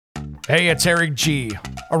Hey, it's Eric G.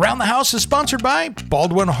 Around the House is sponsored by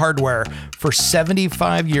Baldwin Hardware. For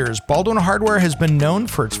 75 years, Baldwin Hardware has been known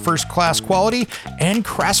for its first-class quality and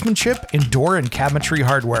craftsmanship in door and cabinetry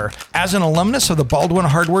hardware. As an alumnus of the Baldwin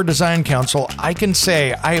Hardware Design Council, I can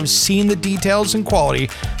say I have seen the details and quality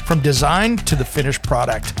from design to the finished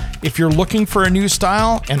product. If you're looking for a new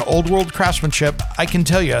style and old-world craftsmanship, I can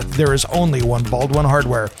tell you there is only one Baldwin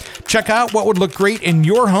Hardware. Check out what would look great in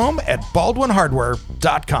your home at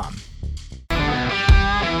baldwinhardware.com.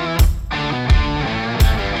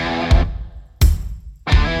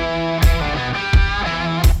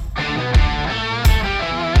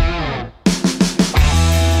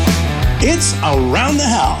 It's Around the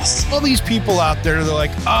House. All these people out there, they're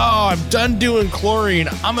like, oh, I'm done doing chlorine.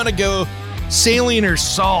 I'm going to go saline or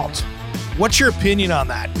salt. What's your opinion on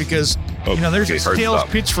that? Because, there's a sales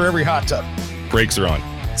pitch for every hot tub. Brakes are on.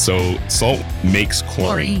 So salt makes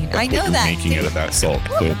chlorine. I know that. Making it of that salt.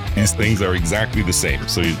 So these things are exactly the same.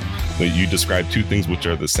 So you describe two things which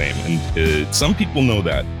are the same. And some people know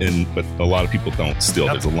that, but a lot of people don't still.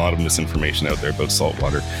 Yep. There's a lot of misinformation out there about salt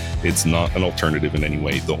water. It's not an alternative in any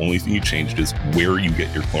way. The only thing you changed is where you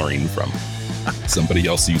get your chlorine from. Somebody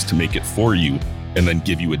else used to make it for you and then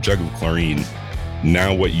give you a jug of chlorine.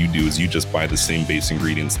 Now what you do is you just buy the same base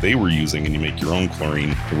ingredients they were using and you make your own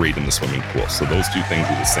chlorine right in the swimming pool. So those two things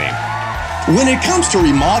are the same. When it comes to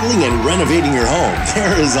remodeling and renovating your home,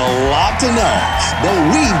 there is a lot to know, but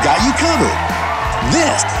we've got you covered.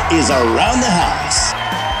 This is Around the House.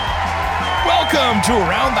 Welcome to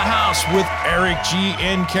Around the House with Eric G.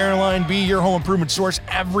 and Caroline B., your home improvement source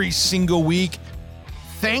every single week.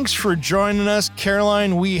 Thanks for joining us,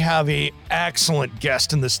 Caroline. We have an excellent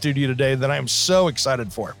guest in the studio today that I'm so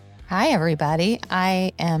excited for. Hi, everybody.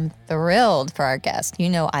 I am thrilled for our guest. You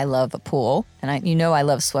know I love a pool, and I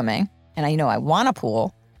love swimming, and I know I want a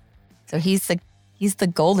pool. So he's the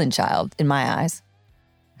golden child in my eyes.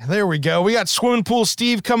 There we go. We got Swimming Pool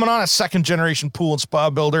Steve coming on, a second-generation pool and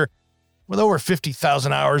spa builder with over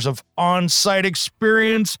 50,000 hours of on-site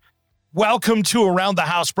experience. Welcome to Around the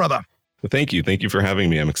House, brother. Well, thank you. Thank you for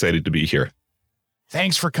having me. I'm excited to be here.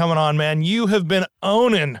 Thanks for coming on, man. You have been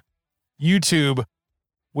owning YouTube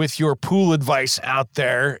with your pool advice out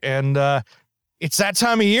there. And it's that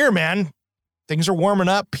time of year, man. Things are warming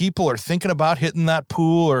up. People are thinking about hitting that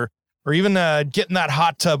pool or even getting that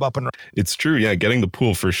hot tub up and running. It's true. Yeah, getting the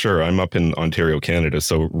pool for sure. I'm up in Ontario, Canada.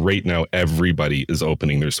 So right now, everybody is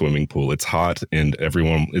opening their swimming pool. It's hot and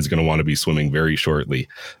everyone is going to want to be swimming very shortly.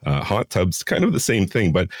 Hot tubs, kind of the same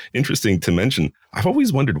thing, but interesting to mention. I've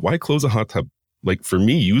always wondered, why close a hot tub? Like for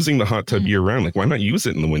me, using the hot tub year round, like why not use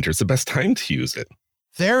it in the winter? It's the best time to use it.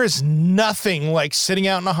 There is nothing like sitting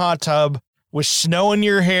out in a hot tub with snow in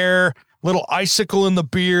your hair, little icicle in the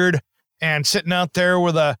beard, and sitting out there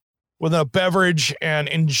with a beverage and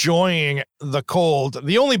enjoying the cold.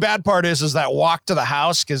 The only bad part is that walk to the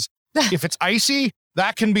house, because if it's icy,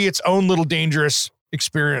 that can be its own little dangerous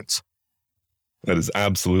experience. That is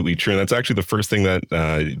absolutely true. And that's actually the first thing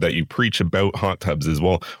that you preach about hot tubs is,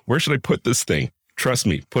 well, where should I put this thing? Trust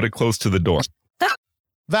me, put it close to the door.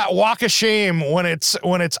 That walk of shame when it's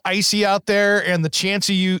icy out there and the chance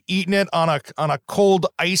of you eating it on a cold,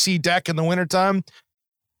 icy deck in the wintertime,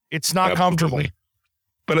 it's not comfortable.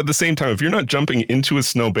 But at the same time, if you're not jumping into a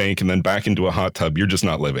snowbank and then back into a hot tub, you're just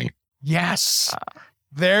not living. Yes.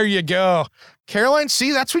 There you go. Caroline,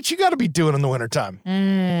 see, that's what you got to be doing in the wintertime.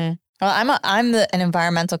 Well, I'm an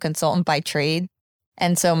environmental consultant by trade.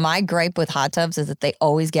 And so my gripe with hot tubs is that they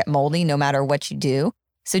always get moldy no matter what you do.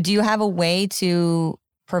 So do you have a way to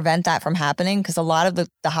prevent that from happening? Because a lot of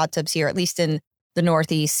the hot tubs here, at least in the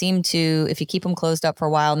Northeast, seem to, if you keep them closed up for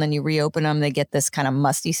a while and then you reopen them, they get this kind of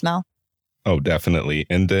musty smell. Oh, definitely.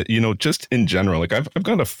 And, just in general, like I've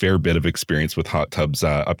got a fair bit of experience with hot tubs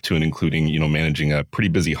up to and including, managing a pretty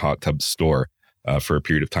busy hot tub store for a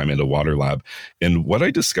period of time in a water lab. And what I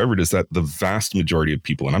discovered is that the vast majority of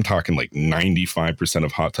people, and I'm talking like 95%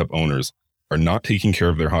 of hot tub owners, are not taking care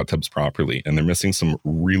of their hot tubs properly. And they're missing some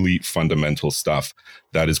really fundamental stuff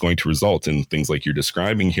that is going to result in things like you're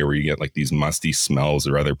describing here, where you get like these musty smells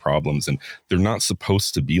or other problems. And they're not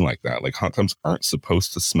supposed to be like that. Like hot tubs aren't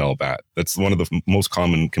supposed to smell bad. That's one of the most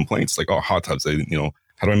common complaints. Like, oh, hot tubs, how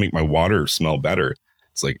do I make my water smell better?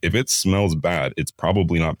 It's like, if it smells bad, it's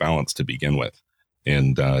probably not balanced to begin with.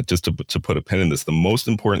 And just to put a pin in this, the most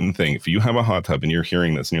important thing, if you have a hot tub and you're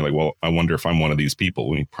hearing this and you're like, well, I wonder if I'm one of these people,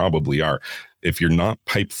 we probably are. if you're not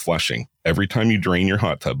pipe flushing, every time you drain your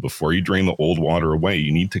hot tub, before you drain the old water away,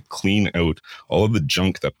 you need to clean out all of the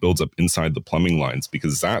junk that builds up inside the plumbing lines,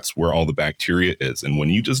 because that's where all the bacteria is. And when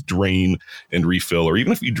you just drain and refill, or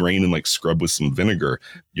even if you drain and like scrub with some vinegar,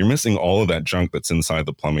 you're missing all of that junk that's inside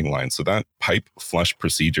the plumbing line. So that pipe flush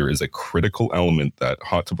procedure is a critical element that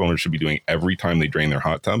hot tub owners should be doing every time they drain their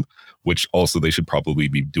hot tub, which also they should probably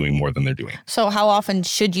be doing more than they're doing. So how often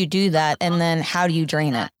should you do that? And then how do you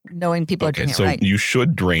drain it? Knowing people are doing it right. So you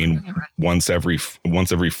should drain once every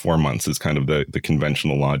 4 months is kind of the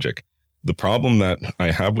conventional logic. The problem that I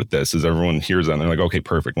have with this is everyone hears that and they're like, okay,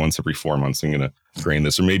 perfect. Once every 4 months, I'm going to drain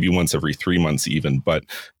this, or maybe once every 3 months even. But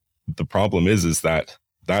the problem is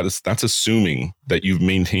that's assuming that you've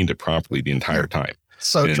maintained it properly the entire time.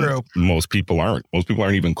 So and true. Most people aren't. Most people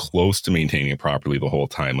aren't even close to maintaining it properly the whole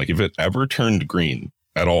time. Like if it ever turned green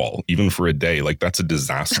at all, even for a day, like that's a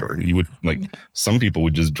disaster. You would some people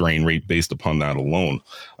would just drain right based upon that alone.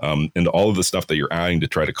 And all of the stuff that you're adding to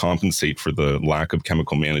try to compensate for the lack of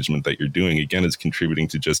chemical management that you're doing, again, is contributing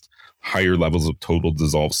to just higher levels of total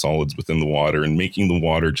dissolved solids within the water and making the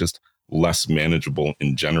water just less manageable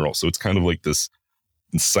in general. So it's kind of like this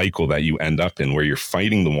cycle that you end up in where you're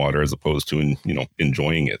fighting the water as opposed to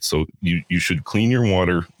enjoying it. So you should clean your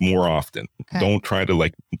water more often. Okay. Don't try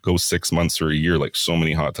to go 6 months or a year like so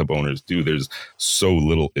many hot tub owners do. There's so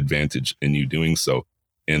little advantage in you doing so.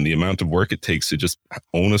 And the amount of work it takes to just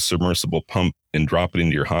own a submersible pump and drop it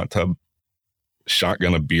into your hot tub,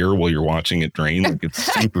 shotgun a beer while you're watching it drain, it's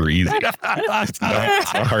super easy. It's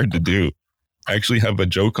not hard to do. I actually have a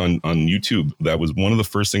joke on YouTube that was one of the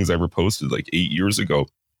first things I ever posted 8 years ago.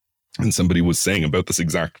 And somebody was saying about this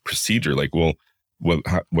exact procedure, well,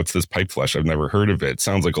 what's this pipe flush? I've never heard of it. It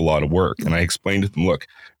sounds like a lot of work. And I explained to them, look,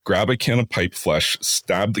 grab a can of pipe flush,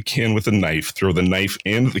 stab the can with a knife, throw the knife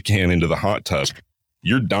and the can into the hot tub.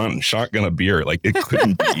 You're done. Shotgun a beer. It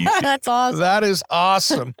couldn't be easy. That's awesome. That is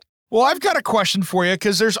awesome. Well, I've got a question for you,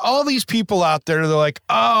 because there's all these people out there. They're like,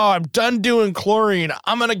 oh, I'm done doing chlorine.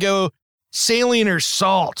 I'm going to go saline or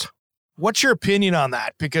salt. What's your opinion on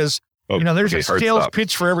that? Because, there's a sales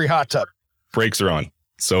pitch for every hot tub. Brakes are on.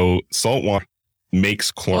 So salt water makes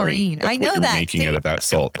chlorine. I know that. Making it at that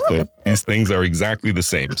salt. So these things are exactly the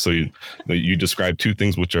same. So you describe two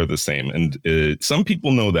things which are the same. And some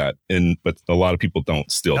people know that, but a lot of people don't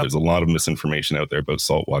still. Yep. There's a lot of misinformation out there about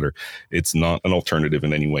salt water. It's not an alternative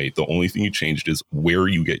in any way. The only thing you changed is where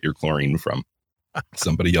you get your chlorine from.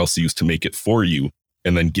 Somebody else used to make it for you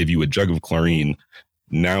and then give you a jug of chlorine.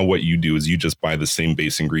 Now what you do is you just buy the same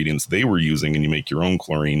base ingredients they were using and you make your own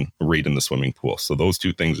chlorine right in the swimming pool. So those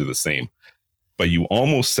two things are the same. But you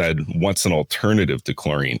almost said, what's an alternative to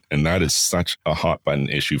chlorine? And that is such a hot button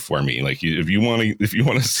issue for me. If you want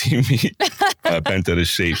to see me bent out of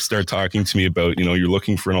shape, start talking to me about, you're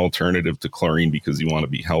looking for an alternative to chlorine because you want to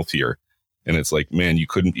be healthier. And it's man, you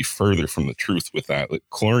couldn't be further from the truth with that.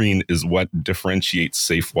 Chlorine is what differentiates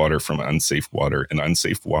safe water from unsafe water. And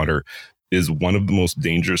unsafe water is one of the most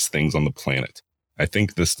dangerous things on the planet. I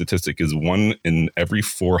think the statistic is 1 in every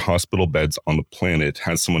 4 hospital beds on the planet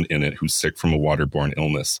has someone in it who's sick from a waterborne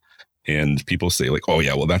illness. And people say oh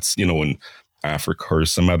yeah, well that's, in Africa or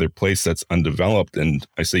some other place that's undeveloped. And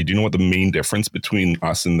I say, do you know what the main difference between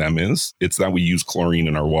us and them is? It's that we use chlorine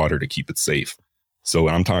in our water to keep it safe. So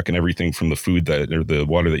I'm talking everything from the food or the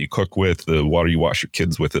water that you cook with, the water you wash your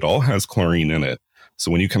kids with, it all has chlorine in it.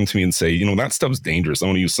 So when you come to me and say, that stuff's dangerous, I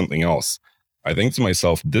want to use something else, I think to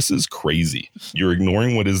myself, this is crazy. You're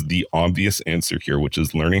ignoring what is the obvious answer here, which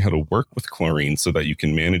is learning how to work with chlorine so that you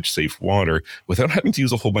can manage safe water without having to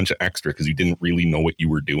use a whole bunch of extra because you didn't really know what you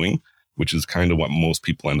were doing, which is kind of what most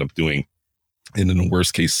people end up doing. And in a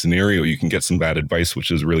worst case scenario, you can get some bad advice,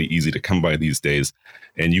 which is really easy to come by these days.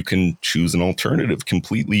 And you can choose an alternative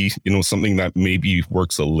completely, something that maybe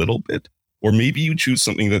works a little bit. Or maybe you choose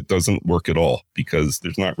something that doesn't work at all because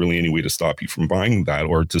there's not really any way to stop you from buying that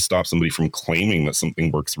or to stop somebody from claiming that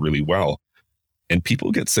something works really well. And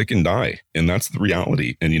people get sick and die. And that's the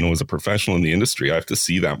reality. And, as a professional in the industry, I have to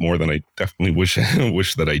see that more than I definitely wish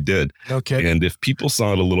that I did. Okay. And if people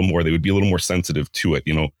saw it a little more, they would be a little more sensitive to it.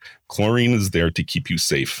 Chlorine is there to keep you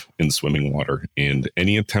safe in swimming water. And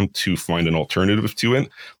any attempt to find an alternative to it,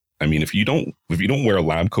 I mean, if you don't wear a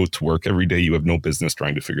lab coat to work every day, you have no business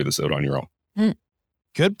trying to figure this out on your own.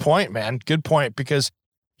 Good point, man. Good point. Because,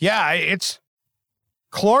 yeah, it's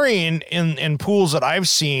chlorine in pools that I've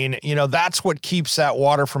seen. That's what keeps that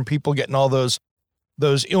water from people getting all those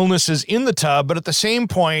illnesses in the tub. But at the same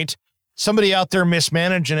point, somebody out there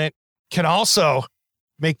mismanaging it can also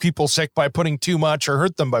make people sick by putting too much or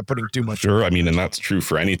hurt them by putting too much. Sure. I mean, and that's true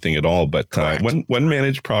for anything at all. But when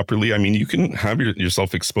managed properly, I mean, you can have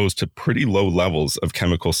yourself exposed to pretty low levels of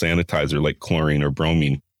chemical sanitizer like chlorine or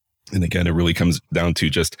bromine. And again, it really comes down to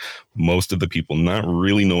just most of the people not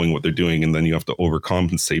really knowing what they're doing. And then you have to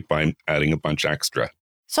overcompensate by adding a bunch extra.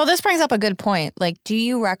 So this brings up a good point. Like, do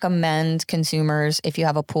you recommend consumers, if you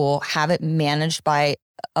have a pool, have it managed by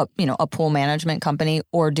a pool management company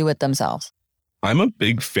or do it themselves? I'm a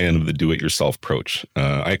big fan of the do-it-yourself approach.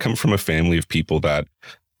 I come from a family of people that,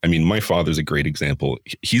 I mean, my father's a great example.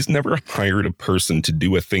 He's never hired a person to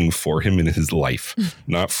do a thing for him in his life,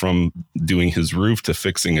 not from doing his roof to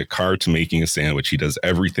fixing a car to making a sandwich. He does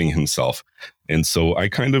everything himself. And so I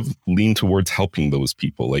kind of lean towards helping those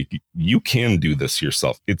people. Like, you can do this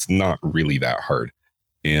yourself. It's not really that hard.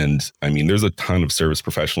 And I mean, there's a ton of service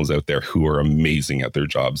professionals out there who are amazing at their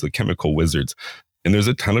jobs, the chemical wizards. And there's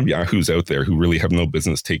a ton of yahoos out there who really have no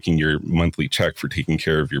business taking your monthly check for taking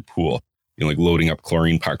care of your pool. You know, like loading up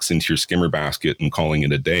chlorine pucks into your skimmer basket and calling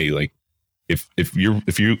it a day. Like, if you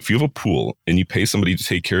have a pool and you pay somebody to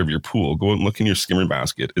take care of your pool, go and look in your skimmer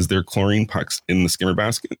basket. Is there chlorine pucks in the skimmer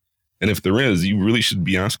basket? And if there is, you really should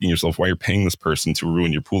be asking yourself why you're paying this person to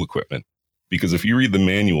ruin your pool equipment. Because if you read the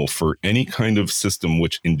manual for any kind of system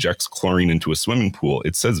which injects chlorine into a swimming pool,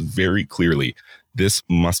 it says very clearly, this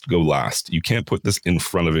must go last. You can't put this in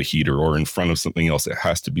front of a heater or in front of something else. It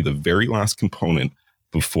has to be the very last component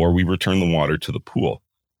before we return the water to the pool.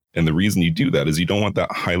 And the reason you do that is you don't want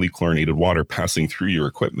that highly chlorinated water passing through your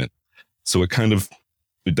equipment. So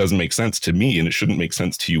it doesn't make sense to me, and it shouldn't make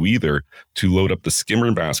sense to you either, to load up the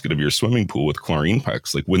skimmer basket of your swimming pool with chlorine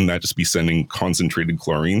pucks. Like, wouldn't that just be sending concentrated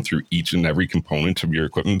chlorine through each and every component of your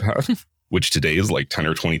equipment path, which today is like $10,000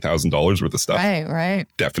 or $20,000 worth of stuff? Right.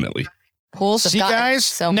 Definitely. Pools have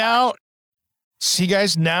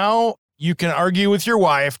now you can argue with your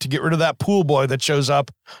wife to get rid of that pool boy that shows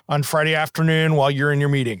up on Friday afternoon while you're in your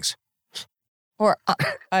meetings. Or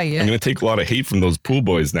I'm going to take a lot of hate from those pool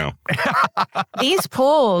boys now. These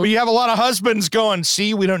pools. We have a lot of husbands going,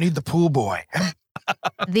 see, we don't need the pool boy.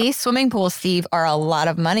 These swimming pools, Steve, are a lot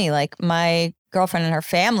of money. Like, my girlfriend and her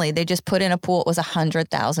family, they just put in a pool. It was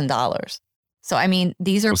 $100,000. So, I mean,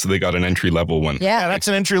 these are... So they got an entry-level one. Yeah, that's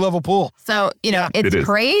an entry-level pool. So, it's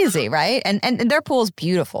crazy, right? And their pool is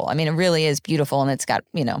beautiful. I mean, it really is beautiful. And it's got,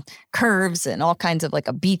 curves and all kinds of, like,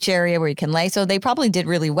 a beach area where you can lay. So they probably did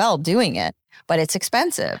really well doing it, but it's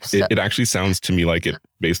expensive. So it actually sounds to me like it,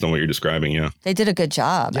 based on what you're describing, yeah. They did a good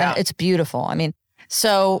job. Yeah. And it's beautiful. I mean,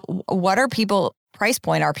 so what are price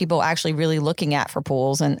point are people actually really looking at for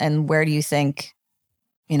pools? And where do you think,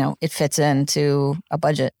 it fits into a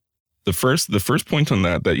budget? The first point on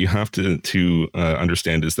that you have to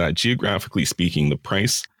understand is that geographically speaking, the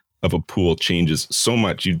price of a pool changes so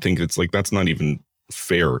much. You'd think it's like, that's not even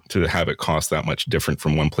fair to have it cost that much different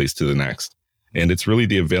from one place to the next. And it's really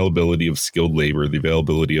the availability of skilled labor, the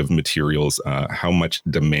availability of materials, how much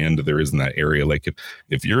demand there is in that area. Like,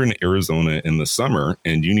 if you're in Arizona in the summer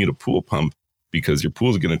and you need a pool pump because your pool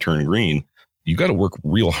is going to turn green, you got to work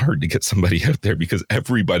real hard to get somebody out there because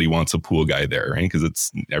everybody wants a pool guy there, right?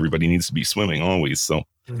 Because everybody needs to be swimming always. So,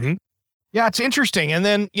 Yeah, it's interesting. And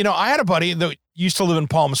then, I had a buddy that used to live in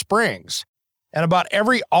Palm Springs, and about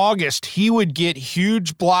every August, he would get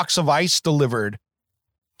huge blocks of ice delivered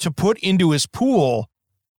to put into his pool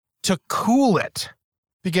to cool it,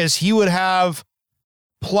 because he would have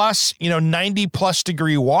plus, 90 plus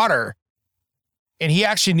degree water. And he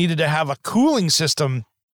actually needed to have a cooling system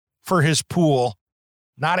for his pool,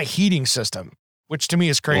 not a heating system, which to me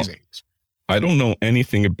is crazy. Well, I don't know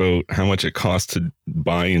anything about how much it costs to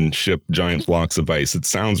buy and ship giant blocks of ice. It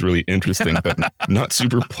sounds really interesting, but not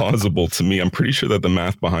super plausible to me. I'm pretty sure that the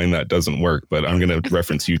math behind that doesn't work, but I'm going to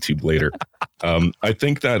reference YouTube later. I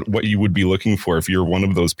think that what you would be looking for, if you're one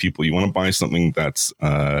of those people, you want to buy something that's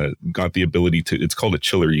got the ability to, it's called a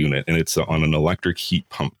chiller unit, and it's on an electric heat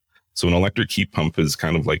pump. So an electric heat pump is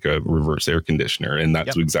kind of like a reverse air conditioner. And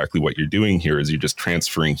that's exactly what you're doing here, is you're just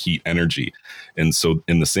transferring heat energy. And so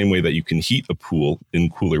in the same way that you can heat a pool in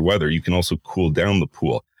cooler weather, you can also cool down the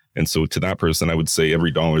pool. And so to that person, I would say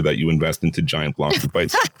every dollar that you invest into giant blocks of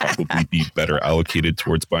ice would probably be better allocated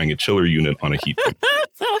towards buying a chiller unit on a heat pump.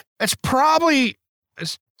 It's probably,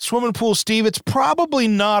 swimming pool, Steve, it's probably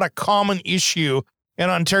not a common issue in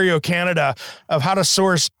Ontario, Canada, of how to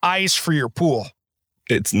source ice for your pool.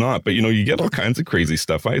 It's not, but you get all kinds of crazy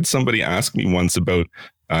stuff. I had somebody ask me once about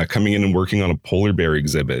coming in and working on a polar bear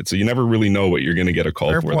exhibit. So you never really know what you're going to get a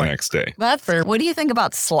call for the next day. That's fair. What do you think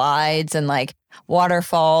about slides and like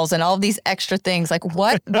waterfalls and all of these extra things? Like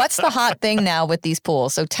what's the hot thing now with these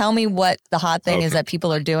pools? So tell me what the hot thing is that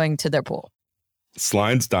people are doing to their pool.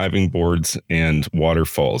 Slides, diving boards, and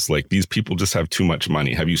waterfalls. Like, these people just have too much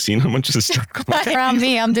money. Have you seen how much this struck? Around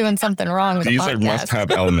me, I'm doing something wrong with these the are podcast.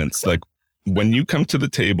 must-have elements. Like, when you come to the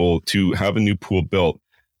table to have a new pool built,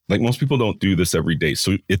 like, most people don't do this every day.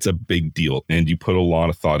 So it's a big deal, and you put a lot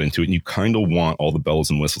of thought into it, and you kind of want all the bells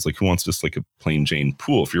and whistles. Like, who wants just like a plain Jane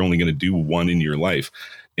pool if you're only going to do one in your life?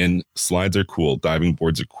 And slides are cool. Diving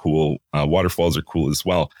boards are cool. Waterfalls are cool as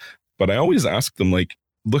well. But I always ask them, like,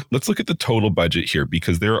 let's look at the total budget here,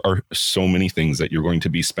 because there are so many things that you're going to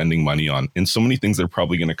be spending money on, and so many things that are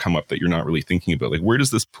probably going to come up that you're not really thinking about. Like, where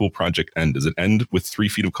does this pool project end? Does it end with 3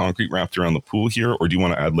 feet of concrete wrapped around the pool here? Or do you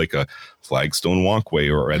want to add like a flagstone walkway,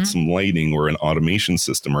 or add some lighting, or an automation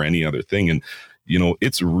system, or any other thing? And, you know,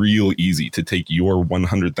 it's real easy to take your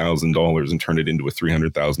 $100,000 and turn it into a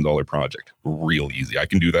 $300,000 project. Real easy. I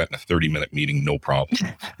can do that in a 30-minute meeting, no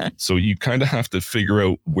problem. So you kind of have to figure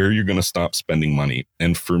out where you're going to stop spending money.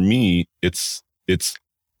 And for me, it's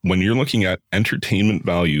when you're looking at entertainment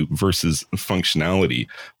value versus functionality,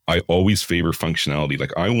 I always favor functionality.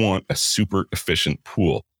 Like, I want a super efficient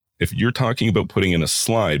pool. If you're talking about putting in a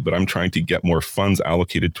slide, but I'm trying to get more funds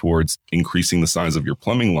allocated towards increasing the size of your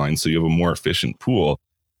plumbing line so you have a more efficient pool,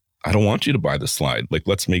 I don't want you to buy the slide. Like,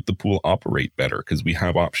 let's make the pool operate better, because we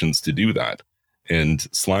have options to do that. And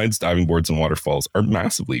slides, diving boards, and waterfalls are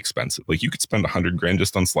massively expensive. Like, you could spend $100,000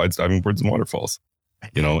 just on slides, diving boards, and waterfalls.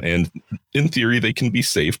 You know, and in theory they can be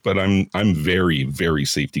safe, but I'm very, very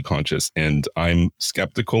safety conscious, and I'm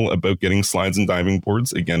skeptical about getting slides and diving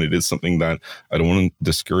boards. Again, it is something that I don't want to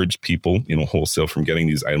discourage people, you know, wholesale from getting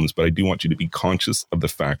these items, but I do want you to be conscious of the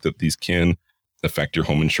fact that these can affect your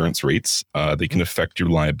home insurance rates. They can affect your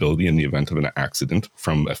liability in the event of an accident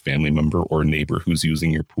from a family member or a neighbor who's using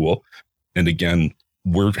your pool. And again,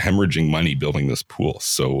 we're hemorrhaging money building this pool.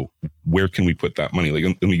 So where can we put that money? Like,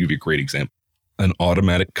 let me give you a great example. An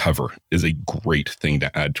automatic cover is a great thing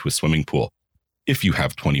to add to a swimming pool if you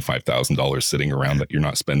have $25,000 sitting around that you're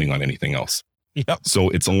not spending on anything else. Yep. So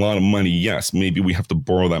it's a lot of money. Yes, maybe we have to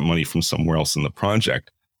borrow that money from somewhere else in the project,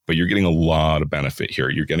 but you're getting a lot of benefit here.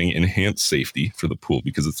 You're getting enhanced safety for the pool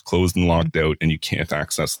because it's closed and locked out and you can't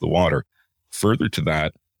access the water. Further to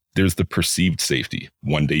that, there's the perceived safety.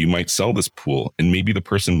 One day you might sell this pool, and maybe the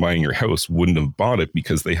person buying your house wouldn't have bought it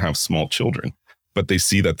because they have small children, but they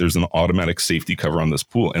see that there's an automatic safety cover on this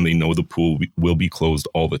pool and they know the pool will be closed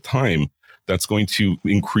all the time. That's going to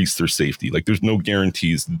increase their safety. Like, there's no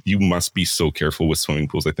guarantees. You must be so careful with swimming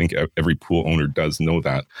pools. I think every pool owner does know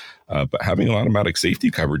that. But having an automatic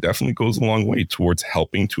safety cover definitely goes a long way towards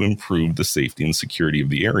helping to improve the safety and security of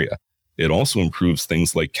the area. It also improves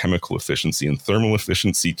things like chemical efficiency and thermal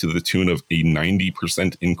efficiency to the tune of a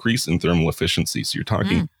 90% increase in thermal efficiency. So you're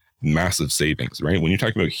talking massive savings, right? When you're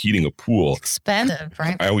talking about heating a pool, Expensive,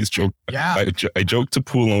 right? I always joke. Yeah. I joke to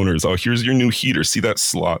pool owners, oh, here's your new heater. See that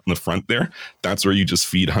slot in the front there? That's where you just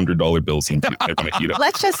feed $100 bills into. They're going to heat up.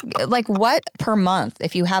 Let's just, like, what per month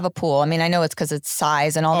if you have a pool? I mean, I know it's because it's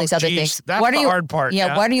size and all these other things. That's what the are you, hard part.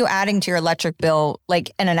 Yeah, what are you adding to your electric bill,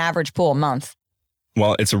 like, in an average pool a month?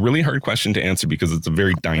 Well, it's a really hard question to answer because it's a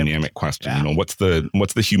very dynamic question. You know, what's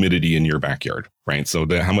the humidity in your backyard, right? So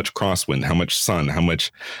how much crosswind, how much sun, how much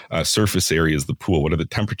surface area is the pool? What are the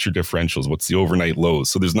temperature differentials? What's the overnight lows?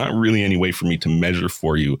 So there's not really any way for me to measure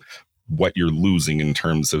for you what you're losing in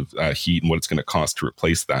terms of heat and what it's going to cost to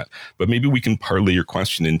replace that. But maybe we can parlay your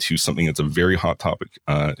question into something that's a very hot topic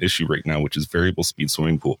issue right now, which is variable speed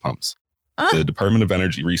swimming pool pumps. The Department of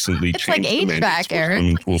Energy recently changed the mandates for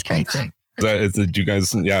swimming pool pumps. Do you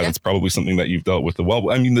guys? Yeah, that's probably something that you've dealt with as well.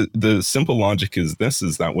 I mean, the simple logic is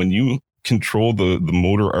that when you control the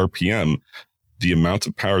motor RPM, the amount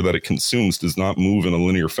of power that it consumes does not move in a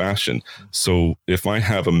linear fashion. So if I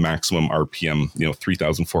have a maximum RPM,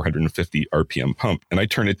 3,450 RPM pump, and I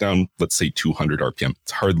turn it down, let's say 200 RPM,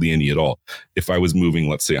 it's hardly any at all. If I was moving,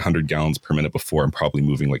 let's say 100 gallons per minute before, I'm probably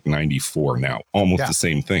moving like 94 now, almost the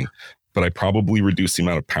same thing. But I probably reduce the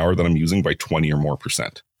amount of power that I'm using by 20 or more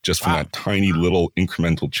percent. Just from that tiny little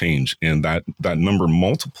incremental change. And that number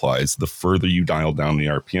multiplies the further you dial down the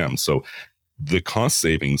RPM. So the cost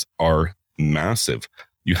savings are massive.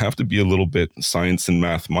 You have to be a little bit science and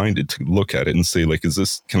math minded to look at it and say, like,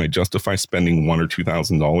 can I justify spending $1,000 or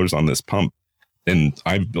 $2,000 on this pump? And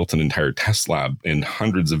I've built an entire test lab and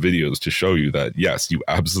hundreds of videos to show you that, yes, you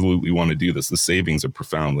absolutely want to do this. The savings are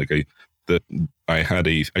profound. Like I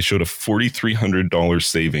showed a $4,300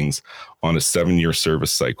 savings on a 7-year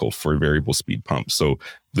service cycle for a variable speed pump. So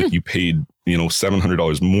that you paid,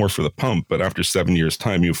 $700 more for the pump, but after 7 years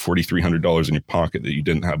time, you have $4,300 in your pocket that you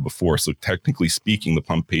didn't have before. So technically speaking, the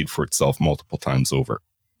pump paid for itself multiple times over.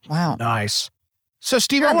 Wow. Nice. So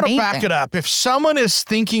Steve, I want to back it up. If someone is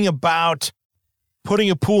thinking about putting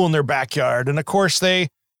a pool in their backyard. And of course, they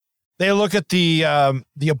look at the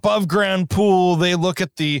above ground pool. They look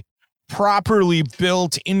at the properly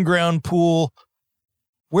built in-ground pool.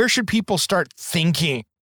 Where should people start thinking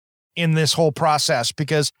in this whole process?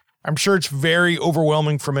 Because I'm sure it's very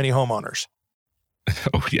overwhelming for many homeowners.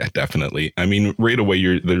 Oh, yeah, definitely. I mean, right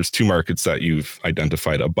away, there's two markets that you've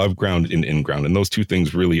identified, above ground and in ground. And those two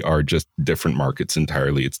things really are just different markets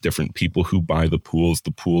entirely. It's different people who buy the pools.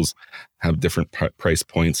 The pools have different price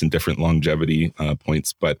points and different longevity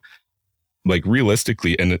points. But like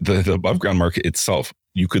realistically, and the above ground market itself,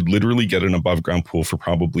 you could literally get an above ground pool for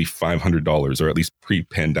probably $500, or at least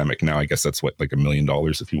pre-pandemic. Now, I guess that's what, like $1 million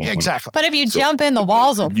if you want. Yeah, exactly. But if you jump in, the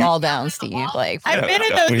walls will fall down, Steve. Like I've been in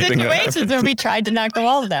those situations where we tried to knock the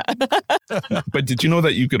walls down. But did you know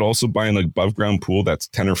that you could also buy an above ground pool that's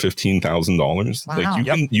 $10,000 or $15,000? Wow.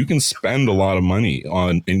 Like you can spend a lot of money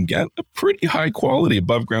on and get a pretty high quality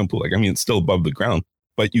above ground pool. Like, I mean, it's still above the ground,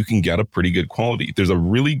 but you can get a pretty good quality. There's a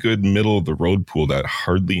really good middle of the road pool that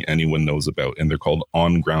hardly anyone knows about, and they're called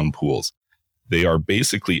on ground pools. They are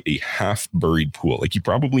basically a half buried pool. Like, you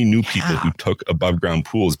probably knew people who took above ground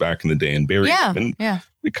pools back in the day and buried them. And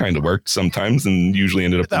it kind of worked sometimes and usually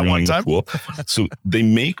ended up ruining the pool. So they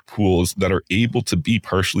make pools that are able to be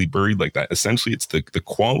partially buried like that. Essentially, it's the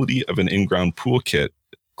quality of an in-ground pool kit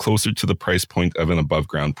closer to the price point of an above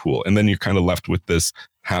ground pool. And then you're kind of left with this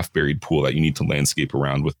half buried pool that you need to landscape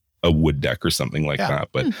around with a wood deck or something like that.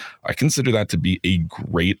 But I consider that to be a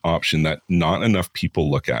great option that not enough people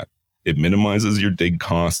look at. It minimizes your dig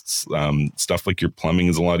costs. Stuff like your plumbing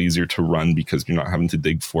is a lot easier to run because you're not having to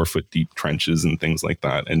dig 4-foot deep trenches and things like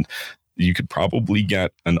that. And you could probably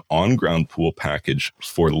get an on-ground pool package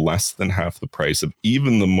for less than half the price of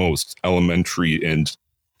even the most elementary and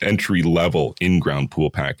entry-level in-ground pool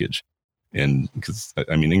package. And because,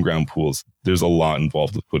 I mean, in-ground pools, there's a lot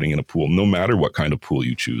involved with putting in a pool, no matter what kind of pool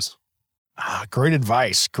you choose. Great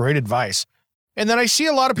advice. Great advice. And then I see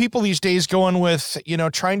a lot of people these days going with,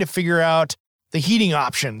 trying to figure out the heating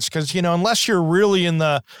options. Because, unless you're really in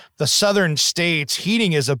the southern states,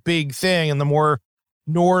 heating is a big thing. And the more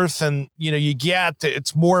north and, you get,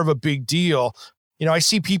 it's more of a big deal. I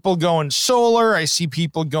see people going solar. I see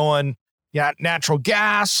people going natural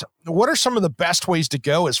gas. What are some of the best ways to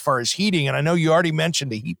go as far as heating? And I know you already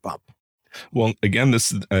mentioned a heat pump. Well, again,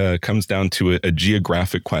 this comes down to a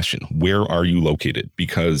geographic question. Where are you located?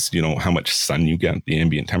 Because, how much sun you get, the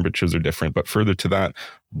ambient temperatures are different. But further to that,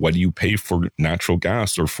 what do you pay for natural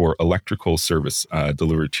gas or for electrical service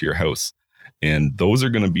delivered to your house? And those are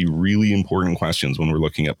going to be really important questions when we're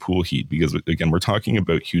looking at pool heat, because, again, we're talking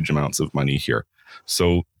about huge amounts of money here.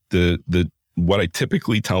 So what I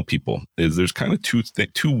typically tell people is there's kind of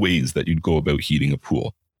two ways that you'd go about heating a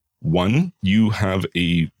pool. One, you have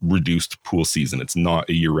a reduced pool season. It's not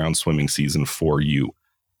a year-round swimming season for you.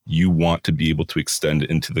 You want to be able to extend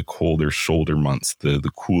into the colder shoulder months,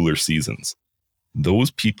 the cooler seasons.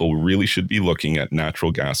 Those people really should be looking at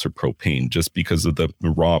natural gas or propane just because of the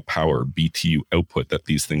raw power BTU output that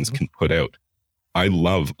these things can put out. I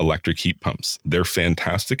love electric heat pumps. They're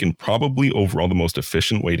fantastic and probably overall the most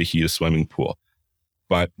efficient way to heat a swimming pool.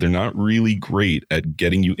 But they're not really great at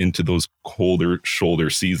getting you into those colder shoulder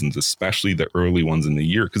seasons, especially the early ones in the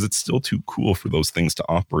year, because it's still too cool for those things to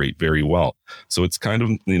operate very well. So it's kind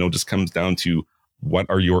of, just comes down to what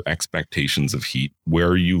are your expectations of heat? Where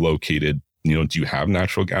are you located? Do you have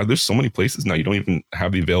natural gas? There's so many places now you don't even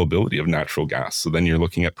have the availability of natural gas. So then you're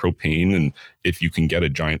looking at propane, and if you can get a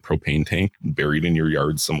giant propane tank buried in your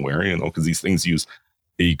yard somewhere, because these things use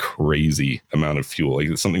a crazy amount of fuel. Like,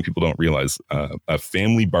 it's something people don't realize. A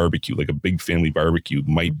family barbecue, like a big family barbecue,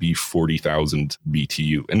 might be 40,000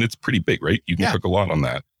 BTU, and it's pretty big, right? You can cook a lot on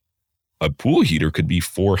that. A pool heater could be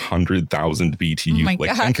 400,000 BTU.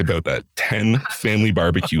 God. Think about that. 10 family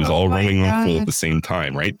barbecues all running on full at the same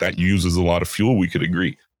time, right? That uses a lot of fuel. We could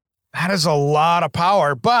agree. That is a lot of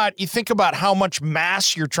power, but you think about how much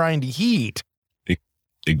mass you're trying to heat.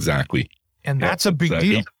 Exactly. And that's a big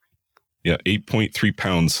deal. Yeah, 8.3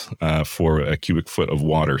 pounds for a cubic foot of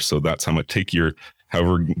water. So that's how much, take your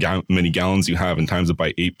however many gallons you have and times it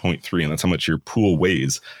by 8.3, and that's how much your pool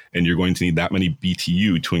weighs. And you're going to need that many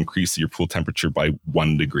BTU to increase your pool temperature by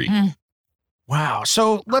 1 degree. Wow.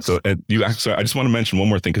 So let's. So I just want to mention one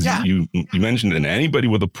more thing, because you mentioned, and anybody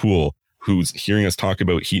with a pool who's hearing us talk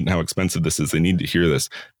about heat and how expensive this is, they need to hear this.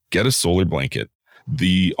 Get a solar blanket.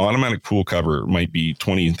 The automatic pool cover might be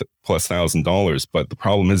 $20,000+, but the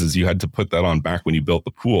problem is you had to put that on back when you built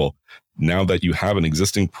the pool. Now that you have an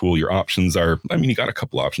existing pool, your options are, you got a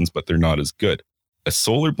couple options, but they're not as good. A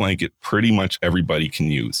solar blanket, pretty much everybody can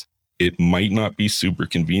use. it might not be super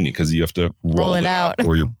convenient because you have to roll it out,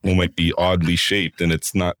 or your pool might be oddly shaped and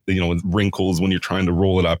it's not, it wrinkles when you're trying to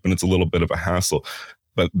roll it up, and it's a little bit of a hassle.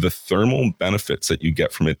 But the thermal benefits that you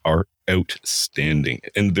get from it are outstanding,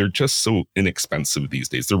 and they're just so inexpensive these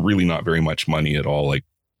days. They're really not very much money at all. Like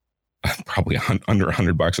probably under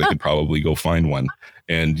 $100, I could probably go find one,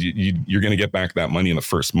 and you're going to get back that money in the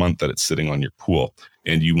first month that it's sitting on your pool.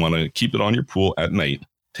 And you want to keep it on your pool at night,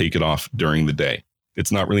 take it off during the day.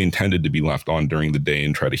 It's not really intended to be left on during the day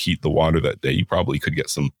and try to heat the water that day. You probably could get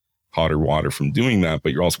some hotter water from doing that,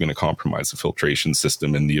 but you're also going to compromise the filtration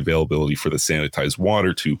system and the availability for the sanitized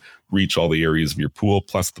water to reach all the areas of your pool.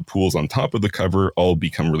 Plus the pools on top of the cover all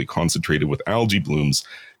become really concentrated with algae blooms.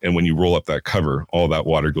 And when you roll up that cover, all that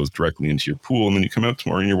water goes directly into your pool. And then you come out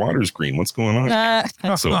tomorrow and your water's green. What's going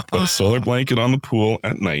on? So put a solar blanket on the pool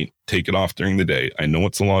at night, take it off during the day. I know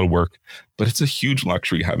it's a lot of work, but it's a huge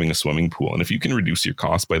luxury having a swimming pool. And if you can reduce your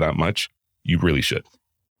cost by that much, you really should.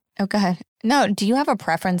 Okay. Now, do you have a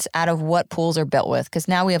preference out of what pools are built with? Because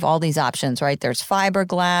now we have all these options, right? There's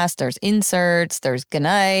fiberglass, there's inserts, there's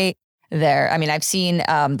gunite. I've seen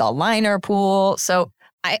the liner pool. So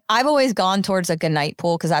I've always gone towards a gunite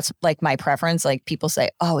pool because that's like my preference. Like people say,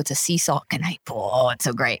 oh, it's a sea salt gunite pool. Oh, it's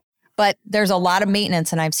so great. But there's a lot of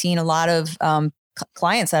maintenance, and I've seen a lot of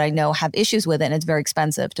clients that I know have issues with it, and it's very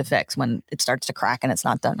expensive to fix when it starts to crack and it's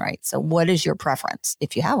not done right. So what is your preference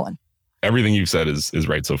if you have one? Everything you've said is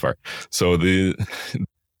right so far. So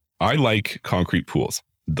I like concrete pools.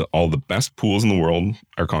 All the best pools in the world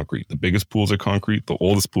are concrete. The biggest pools are concrete. The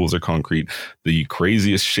oldest pools are concrete. The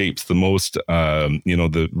craziest shapes, the most,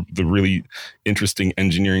 the really interesting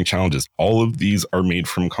engineering challenges. All of these are made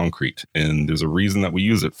from concrete. And there's a reason that we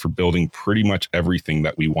use it for building pretty much everything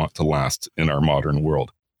that we want to last in our modern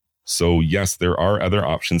world. So yes, there are other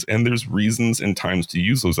options, and there's reasons and times to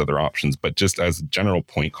use those other options. But just as a general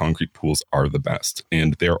point, concrete pools are the best.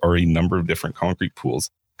 And there are a number of different concrete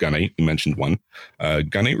pools. Gunite, you mentioned one.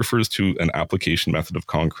 Gunite refers to an application method of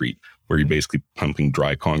concrete where you're basically pumping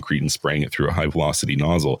dry concrete and spraying it through a high velocity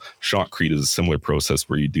nozzle. Shotcrete is a similar process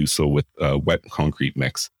where you do so with wet concrete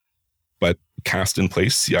mix. But cast in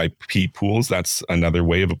place CIP pools, that's another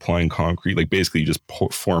way of applying concrete. Like basically you just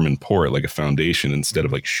form and pour it like a foundation instead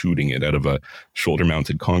of like shooting it out of a shoulder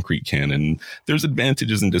mounted concrete can. And there's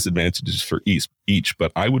advantages and disadvantages for each,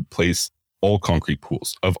 but I would place all concrete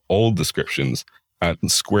pools of all descriptions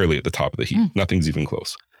squarely at the top of the heap. Nothing's even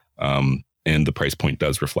close. And the price point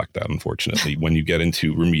does reflect that, unfortunately. When you get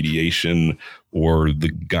into remediation or the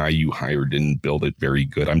guy you hired didn't build it very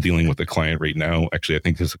good. I'm dealing with a client right now. Actually, I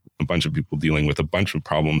think there's a bunch of people dealing with a bunch of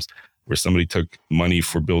problems where somebody took money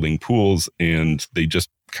for building pools and they just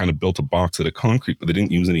kind of built a box out of concrete, but they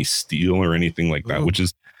didn't use any steel or anything like that, which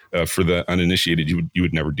is for the uninitiated, you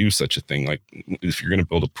would never do such a thing. Like if you're going to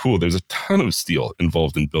build a pool, there's a ton of steel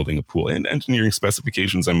involved in building a pool, and engineering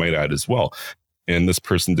specifications, I might add as well. And this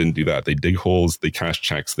person didn't do that. They dig holes, they cash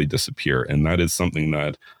checks, they disappear. And that is something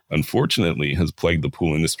that unfortunately has plagued the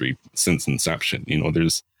pool industry since inception.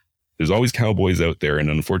 There's always cowboys out there. And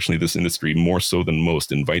unfortunately, this industry, more so than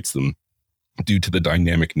most, invites them due to the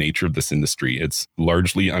dynamic nature of this industry. It's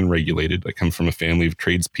largely unregulated. I come from a family of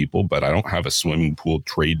tradespeople, but I don't have a swimming pool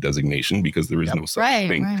trade designation because there is no such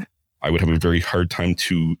thing. Right. I would have a very hard time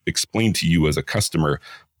to explain to you as a customer,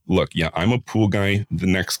 look, yeah, I'm a pool guy. The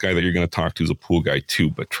next guy that you're going to talk to is a pool guy too.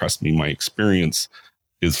 But trust me, my experience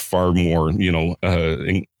is far more,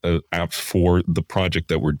 apt for the project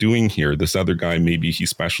that we're doing here. This other guy, maybe he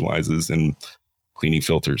specializes in cleaning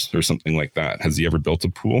filters or something like that. Has he ever built a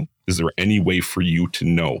pool? Is there any way for you to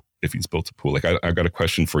know if he's built a pool? Like I got a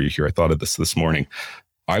question for you here. I thought of this morning.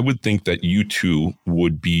 I would think that you two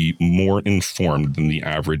would be more informed than the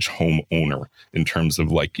average homeowner in terms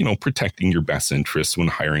of protecting your best interests when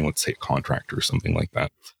hiring, let's say, a contractor or something like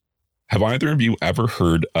that. Have either of you ever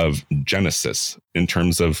heard of Genesis in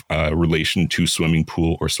terms of relation to swimming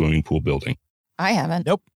pool or swimming pool building? I haven't.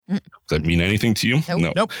 Nope. Does that mean anything to you?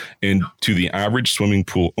 Nope. Nope. And to the average swimming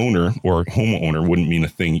pool owner or homeowner wouldn't mean a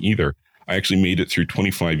thing either. I actually made it through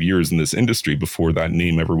 25 years in this industry before that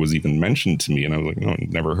name ever was even mentioned to me. And I was like, no,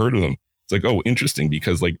 I've never heard of them. It's like, oh, interesting,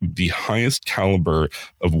 because the highest caliber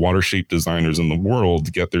of water shape designers in the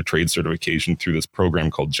world get their trade certification through this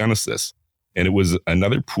program called Genesis. And it was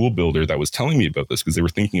another pool builder that was telling me about this because they were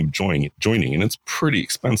thinking of joining, and it's pretty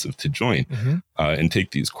expensive to join and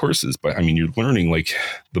take these courses. But I mean, you're learning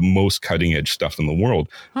the most cutting edge stuff in the world.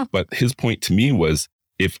 But his point to me was,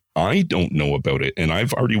 if I don't know about it, and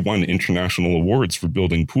I've already won international awards for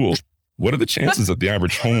building pools, what are the chances that the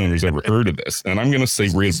average homeowner's ever heard of this? And I'm going to say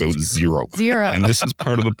right about zero. Zero. And this is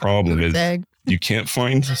part of the problem is You can't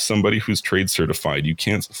find somebody who's trade certified. You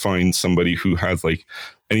can't find somebody who has like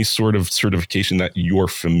any sort of certification that you're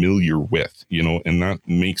familiar with, and that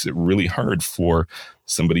makes it really hard for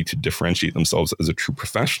somebody to differentiate themselves as a true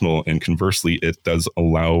professional. And conversely, it does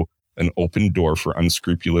allow an open door for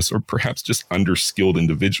unscrupulous or perhaps just underskilled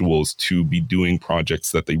individuals to be doing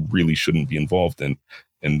projects that they really shouldn't be involved in.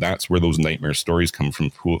 And that's where those nightmare stories come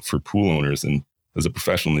from for pool owners. And as a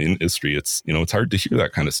professional in the industry, it's hard to hear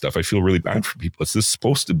that kind of stuff. I feel really bad for people. This is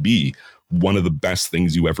supposed to be one of the best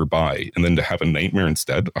things you ever buy. And then to have a nightmare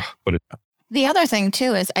instead. The other thing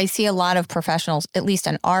too is I see a lot of professionals, at least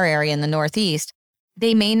in our area in the Northeast,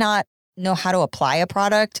 they may not know how to apply a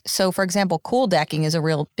product. So for example, cool decking is a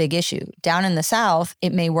real big issue. Down in the South,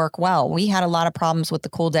 it may work well. We had a lot of problems with the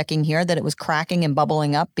cool decking here, that it was cracking and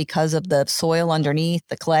bubbling up because of the soil underneath,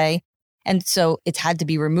 the clay. And so it's had to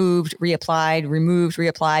be removed,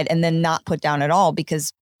 reapplied, and then not put down at all,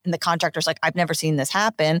 because the contractor's like, I've never seen this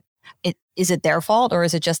happen. Is it their fault, or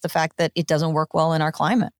is it just the fact that it doesn't work well in our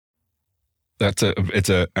climate?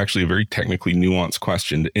 It's actually a very technically nuanced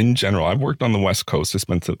question. In general, I've worked on the West Coast. I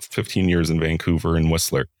spent 15 years in Vancouver and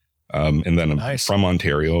Whistler. And then I'm from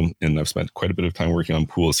Ontario, and I've spent quite a bit of time working on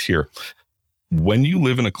pools here. When you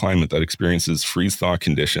live in a climate that experiences freeze-thaw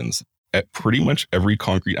conditions, at pretty much every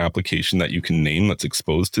concrete application that you can name that's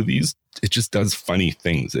exposed to these, it just does funny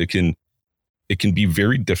things. It can be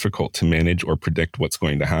very difficult to manage or predict what's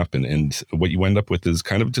going to happen. And what you end up with is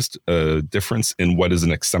kind of just a difference in what is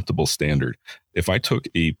an acceptable standard. If I took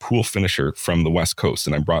a pool finisher from the West Coast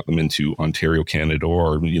and I brought them into Ontario, Canada,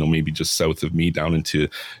 or maybe just south of me down into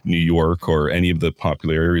New York or any of the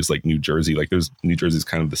popular areas like New Jersey, New Jersey's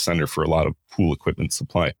kind of the center for a lot of pool equipment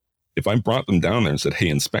supply. If I brought them down there and said, hey,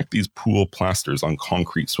 inspect these pool plasters on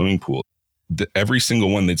concrete swimming pool, every single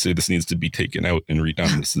one, they'd say this needs to be taken out and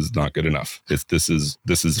redone. This is not good enough. This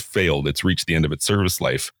is failed. It's reached the end of its service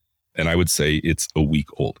life. And I would say it's a week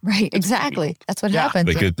old. Right, exactly. That's what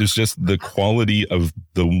happens. There's just the quality of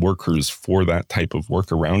the workers for that type of work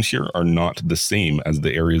around here are not the same as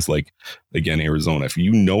the areas like, again, Arizona. If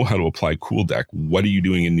you know how to apply Cool Deck, what are you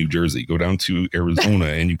doing in New Jersey? Go down to Arizona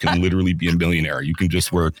and you can literally be a millionaire. You can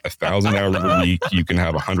just work 1,000 hours a week. You can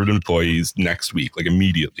have 100 employees next week,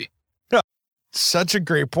 immediately. Such a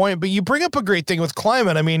great point. But you bring up a great thing with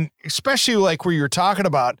climate. I mean, especially like where you're talking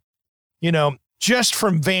about, just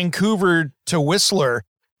from Vancouver to Whistler,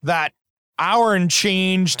 that hour and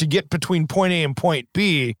change to get between point A and point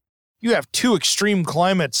B, you have two extreme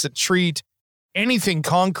climates that treat anything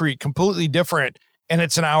concrete completely different, and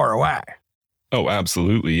it's an hour away. Oh,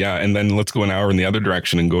 absolutely. Yeah. And then let's go an hour in the other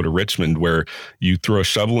direction and go to Richmond, where you throw a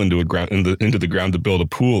shovel into the ground to build a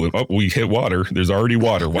pool, and we hit water. There's already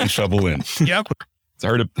water, one shovel in. Yep. It's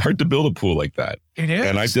hard to build a pool like that. It is.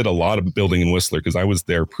 And I did a lot of building in Whistler because I was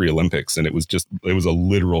there pre-Olympics, and it was a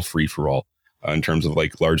literal free-for-all in terms of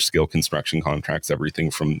large scale construction contracts, everything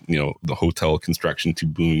from, the hotel construction to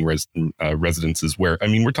booming residences where,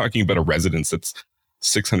 we're talking about a residence that's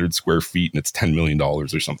 600 square feet and it's $10 million or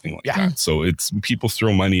something like that. So it's people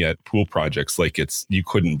throw money at pool projects like you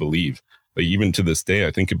couldn't believe. But even to this day,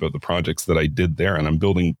 I think about the projects that I did there, and I'm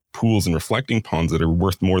building pools and reflecting ponds that are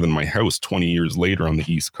worth more than my house 20 years later on the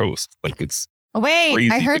East Coast. It's wait,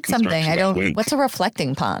 I heard something. What's a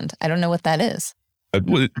reflecting pond? I don't know what that is.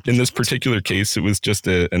 In this particular case, it was just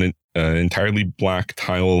an entirely black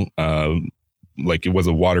tile, it was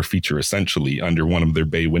a water feature essentially under one of their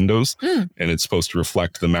bay windows, and it's supposed to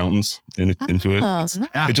reflect the mountains into it.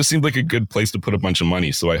 It just seemed like a good place to put a bunch of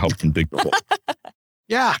money, so I helped them dig the hole.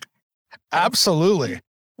 Yeah. Absolutely.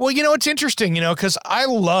 Well, it's interesting, because I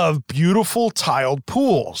love beautiful tiled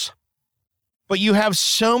pools, but you have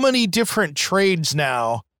so many different trades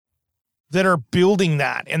now that are building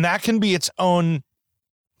that, and that can be its own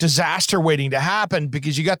disaster waiting to happen,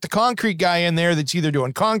 because you got the concrete guy in there that's either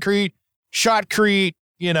doing concrete, shotcrete,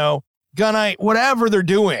 gunite, whatever they're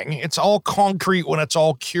doing. It's all concrete when it's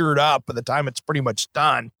all cured up. By the time it's pretty much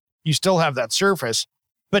done, you still have that surface.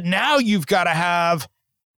 But now you've got to have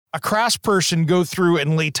a craftsperson go through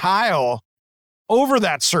and lay tile over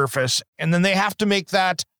that surface, and then they have to make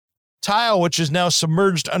that tile, which is now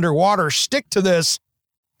submerged underwater, stick to this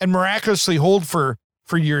and miraculously hold for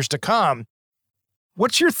years to come.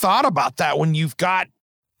 What's your thought about that when you've got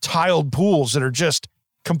tiled pools that are just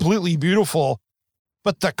completely beautiful,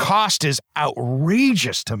 but the cost is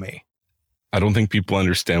outrageous to me? I don't think people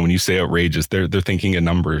understand when you say outrageous, they're thinking a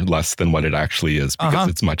number less than what it actually is, because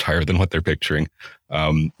it's much higher than what they're picturing.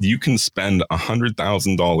 You can spend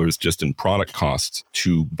 $100,000 just in product costs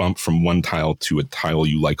to bump from one tile to a tile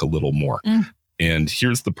you like a little more. And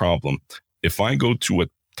here's the problem. If I go to a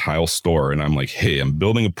tile store and I'm like, hey, I'm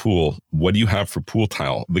building a pool. What do you have for pool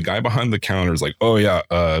tile? The guy behind the counter is like, oh yeah,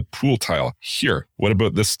 pool tile. Here, what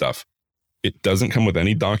about this stuff? It doesn't come with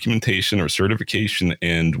any documentation or certification.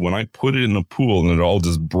 And when I put it in a pool and it all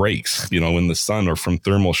just breaks, you know, in the sun or from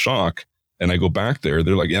thermal shock, and I go back there,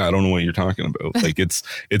 they're like, yeah, I don't know what you're talking about. Like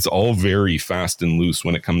it's all very fast and loose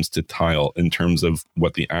when it comes to tile in terms of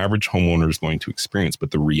what the average homeowner is going to experience. But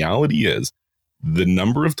the reality is the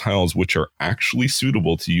number of tiles which are actually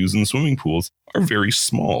suitable to use in swimming pools are very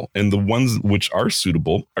small. And the ones which are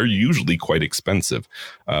suitable are usually quite expensive,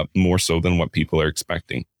 more so than what people are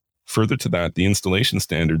expecting. Further to that, the installation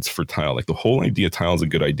standards for tile, like the whole idea tile is a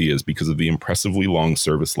good idea is because of the impressively long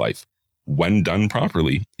service life. When done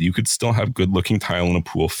properly, you could still have good looking tile in a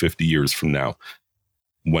pool 50 years from now.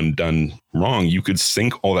 When done wrong, you could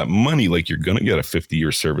sink all that money like you're going to get a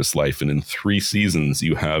 50-year service life. And in 3 seasons,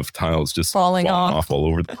 you have tiles just falling off all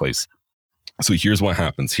over the place. So here's what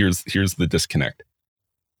happens. Here's the disconnect.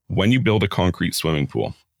 When you build a concrete swimming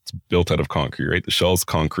pool, it's built out of concrete, right? The shell's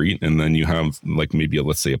concrete. And then you have like maybe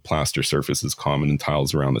let's say a plaster surface is common and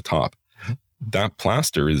tiles around the top. That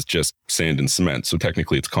plaster is just sand and cement. So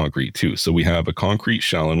technically it's concrete too. So we have a concrete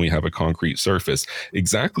shell and we have a concrete surface.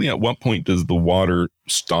 Exactly at what point does the water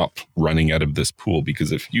stop running out of this pool?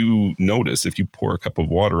 Because if you notice, if you pour a cup of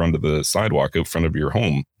water onto the sidewalk out front of your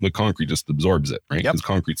home, the concrete just absorbs it, right? Because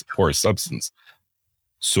concrete's a porous substance.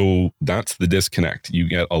 So that's the disconnect. You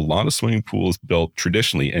get a lot of swimming pools built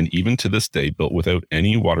traditionally, and even to this day, built without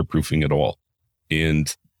any waterproofing at all.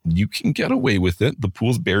 And you can get away with it. The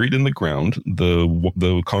pool's buried in the ground.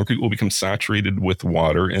 The concrete will become saturated with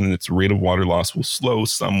water and its rate of water loss will slow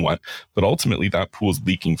somewhat. But ultimately, that pool is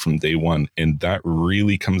leaking from day one. And that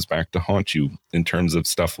really comes back to haunt you in terms of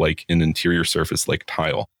stuff like an interior surface like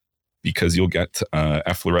tile, because you'll get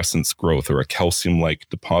efflorescence growth or a calcium-like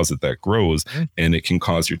deposit that grows, and it can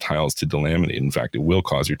cause your tiles to delaminate. In fact, it will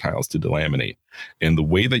cause your tiles to delaminate. And the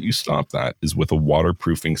way that you stop that is with a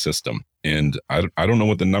waterproofing system. And I don't know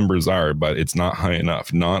what the numbers are, but it's not high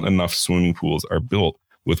enough. Not enough swimming pools are built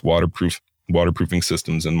with waterproofing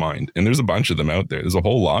systems in mind. And there's a bunch of them out there. There's a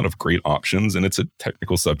whole lot of great options, and it's a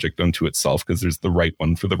technical subject unto itself because there's the right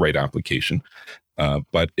one for the right application.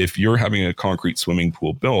 But if you're having a concrete swimming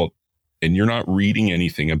pool built, and you're not reading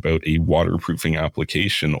anything about a waterproofing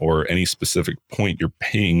application or any specific point you're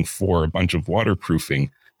paying for a bunch of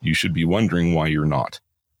waterproofing, you should be wondering why you're not.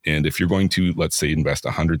 And if you're going to, let's say, invest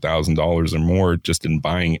 $100,000 or more just in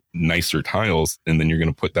buying nicer tiles, and then you're going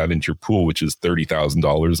to put that into your pool, which is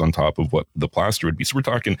 $30,000 on top of what the plaster would be. So we're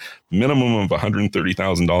talking minimum of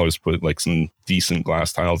 $130,000 to put like some decent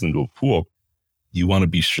glass tiles into a pool. You want to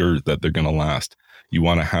be sure that they're going to last. You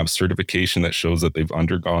want to have certification that shows that they've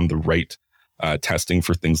undergone the right testing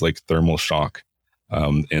for things like thermal shock,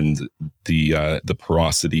 and the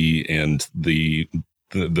porosity and the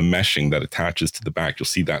meshing that attaches to the back. You'll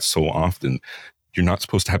see that so often. You're not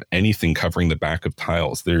supposed to have anything covering the back of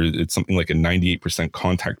tiles. It's something like a 98%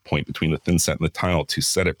 contact point between the thin set and the tile to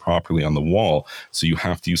set it properly on the wall. So you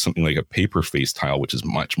have to use something like a paper face tile, which is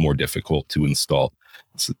much more difficult to install.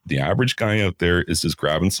 So the average guy out there is just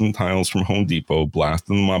grabbing some tiles from Home Depot,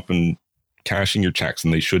 blasting them up and cashing your checks,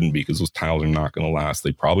 and they shouldn't be, because those tiles are not going to last.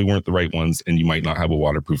 They probably weren't the right ones, and you might not have a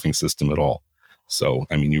waterproofing system at all. So,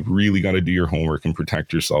 I mean, you've really got to do your homework and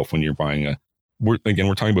protect yourself when you're buying we're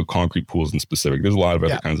talking about concrete pools in specific. There's a lot of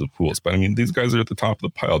other kinds of pools, but I mean, these guys are at the top of the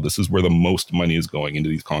pile. This is where the most money is going into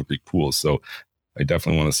these concrete pools. So I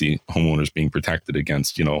definitely want to see homeowners being protected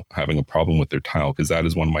against, having a problem with their tile, because that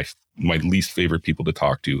is one of my least favorite people to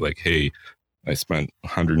talk to. Like, hey, I spent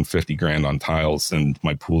 $150,000 on tiles and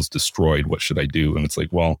my pool's destroyed. What should I do? And it's like,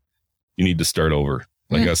 well, you need to start over.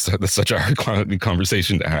 Like that's such a hard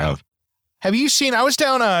conversation to have. Have you seen, I was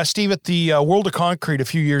down, Steve, at the World of Concrete a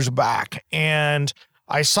few years back, and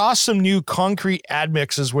I saw some new concrete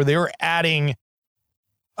admixes where they were adding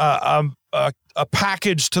a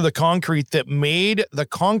package to the concrete that made the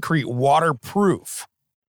concrete waterproof,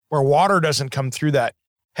 where water doesn't come through that.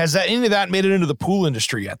 Has any of that made it into the pool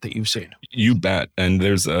industry yet that you've seen? You bet. And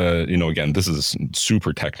there's, again, this is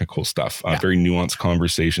super technical stuff, very nuanced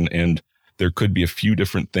conversation. And there could be a few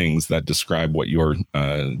different things that describe what you're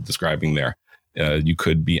describing there. You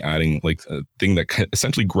could be adding like a thing that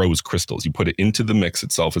essentially grows crystals. You put it into the mix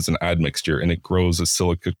itself as an admixture, and it grows a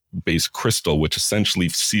silica-based crystal, which essentially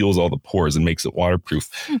seals all the pores and makes it waterproof.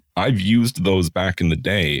 I've used those back in the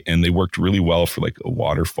day, and they worked really well for like a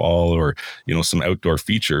waterfall or, some outdoor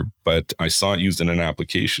feature. But I saw it used in an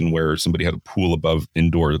application where somebody had a pool above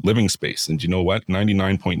indoor living space. And you know what?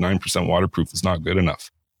 99.9% waterproof is not good enough.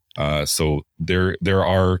 So there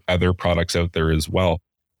are other products out there as well.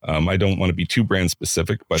 I don't want to be too brand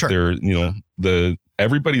specific, but Sure. they're,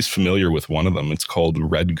 everybody's familiar with one of them. It's called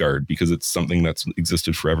RedGuard because it's something that's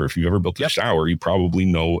existed forever. If you've ever built a shower, you probably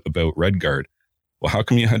know about RedGuard. Well, how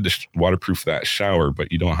come you had to waterproof that shower,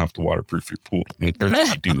 but you don't have to waterproof your pool? You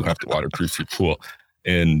do have to waterproof your pool.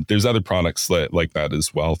 And there's other products like that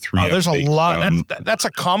as well. There's a lot. That's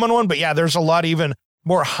a common one, but yeah, there's a lot even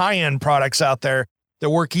more high-end products out there that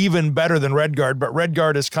work even better than RedGuard, but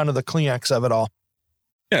RedGuard is kind of the Kleenex of it all.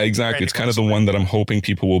 Yeah, exactly. It's kind of the one that I'm hoping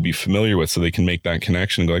people will be familiar with so they can make that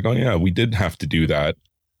connection and go like, oh yeah, we did have to do that.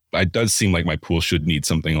 It does seem like my pool should need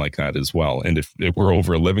something like that as well. And if we're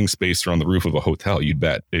over a living space or on the roof of a hotel, you'd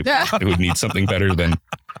bet it would need something better than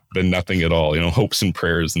nothing at all. Hopes and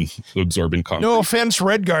prayers and absorbent concrete. No offense,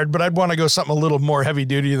 RedGuard, but I'd want to go something a little more heavy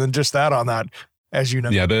duty than just that on that, as you know.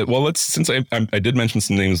 Yeah, since I did mention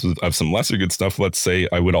some names of some lesser good stuff, let's say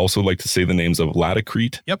I would also like to say the names of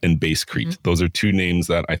Laticrete and Basecrete. Mm-hmm. Those are two names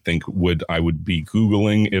that I think I would be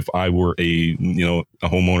Googling if I were a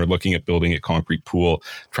homeowner looking at building a concrete pool,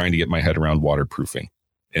 trying to get my head around waterproofing.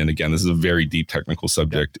 And again, this is a very deep technical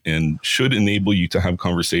subject and should enable you to have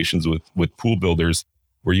conversations with pool builders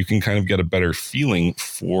where you can kind of get a better feeling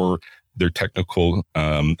for their technical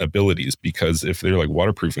abilities, because if they're like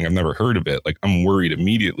waterproofing, I've never heard of it. Like I'm worried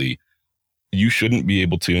immediately. You shouldn't be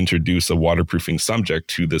able to introduce a waterproofing subject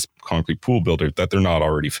to this concrete pool builder that they're not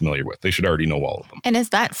already familiar with. They should already know all of them. And is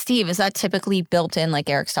that typically built in, like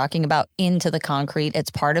Eric's talking about, into the concrete?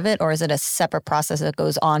 It's part of it, or is it a separate process that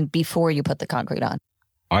goes on before you put the concrete on?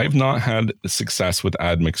 I've not had success with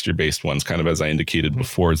admixture-based ones, kind of as I indicated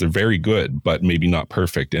before. They're very good, but maybe not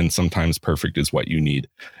perfect. And sometimes perfect is what you need.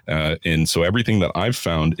 And so everything that I've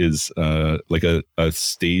found is like a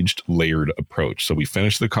staged, layered approach. So we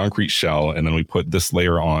finish the concrete shell, and then we put this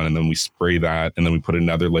layer on, and then we spray that, and then we put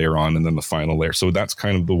another layer on, and then the final layer. So that's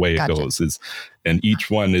kind of the way it goes. And each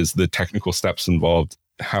one is the technical steps involved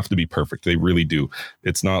have to be perfect. They really do.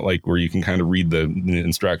 It's not like where you can kind of read the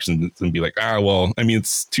instructions and be like,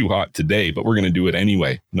 it's too hot today, but we're going to do it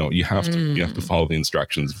anyway. No, you have to follow the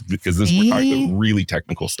instructions because we're talking about really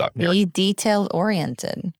technical stuff. Really detail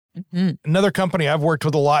oriented. Mm-hmm. Another company I've worked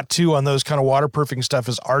with a lot too on those kind of waterproofing stuff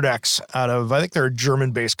is Ardex I think they're a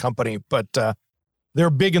German-based company, but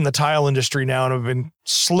they're big in the tile industry now and have been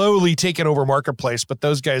slowly taking over marketplace. But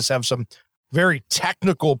those guys have some very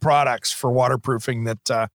technical products for waterproofing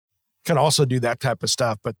that can also do that type of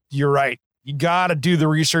stuff. But you're right. You got to do the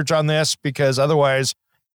research on this because otherwise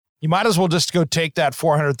you might as well just go take that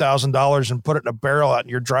 $400,000 and put it in a barrel out in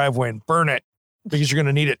your driveway and burn it because you're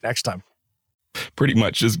going to need it next time. Pretty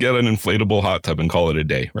much. Just get an inflatable hot tub and call it a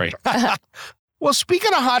day, right? Well,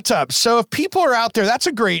 speaking of hot tubs, so if people are out there, that's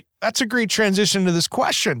a great transition to this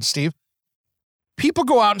question, Steve. People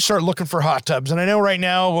go out and start looking for hot tubs. And I know right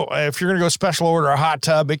now, if you're going to go special order a hot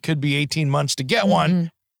tub, it could be 18 months to get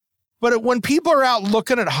one. But when people are out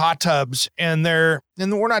looking at hot tubs and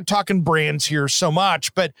we're not talking brands here so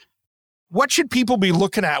much, but what should people be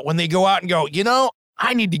looking at when they go out and go,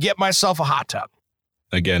 I need to get myself a hot tub?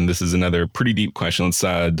 Again, this is another pretty deep question. Let's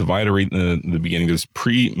divide it right in the beginning. There's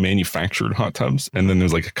pre-manufactured hot tubs, and then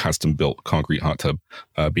there's like a custom-built concrete hot tub.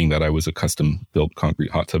 Being that I was a custom-built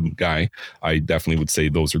concrete hot tub guy, I definitely would say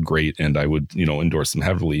those are great, and I would, endorse them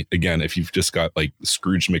heavily. Again, if you've just got like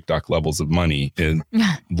Scrooge McDuck levels of money and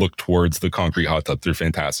look towards the concrete hot tub, they're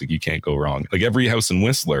fantastic. You can't go wrong. Like every house in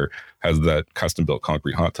Whistler has that custom-built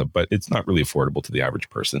concrete hot tub, but it's not really affordable to the average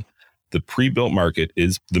person. The pre-built market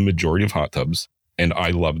is the majority of hot tubs. And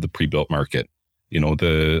I love the pre-built market.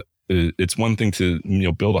 It's one thing to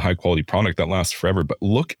build a high quality product that lasts forever, but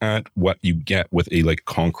look at what you get with a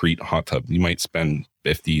concrete hot tub. You might spend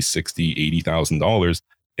 $50,000, $60,000, $80,000,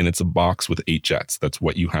 and it's a box with 8 jets. That's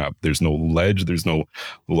what you have. There's no ledge, there's no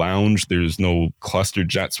lounge, there's no cluster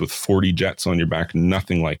jets with 40 jets on your back,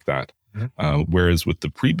 nothing like that. Whereas with the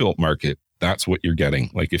pre-built market, that's what you're getting.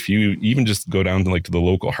 Like if you even just go down to the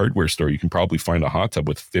local hardware store, you can probably find a hot tub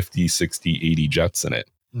with 50, 60, 80 jets in it.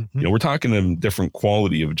 We're talking a different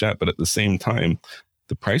quality of jet, but at the same time,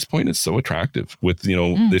 the price point is so attractive with,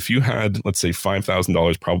 if you had, let's say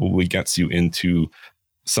 $5,000 probably gets you into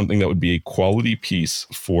something that would be a quality piece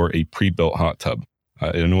for a pre-built hot tub.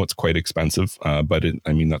 I know it's quite expensive, but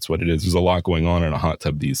that's what it is. There's a lot going on in a hot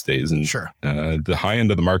tub these days. And sure. The high end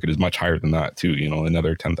of the market is much higher than that too.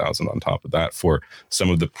 Another 10,000 on top of that for some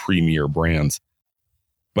of the premier brands.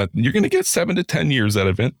 But you're going to get 7 to 10 years out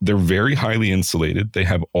of it. They're very highly insulated. They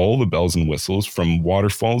have all the bells and whistles from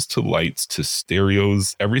waterfalls to lights to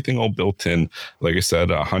stereos, everything all built in. Like I said,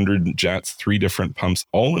 100 jets, 3 different pumps,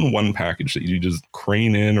 all in one package that you just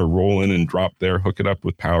crane in or roll in and drop there, hook it up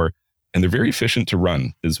with power. and they're very efficient to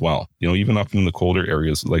run as well. Even up in the colder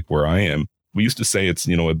areas like where I am, we used to say it's,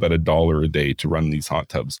 about $1 a day to run these hot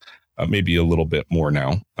tubs, maybe a little bit more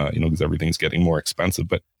now, because everything's getting more expensive.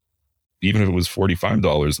 But even if it was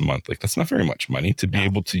 $45 a month, like that's not very much money to be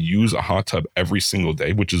able to use a hot tub every single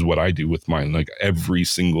day, which is what I do with mine. Like every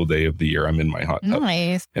single day of the year, I'm in my hot tub.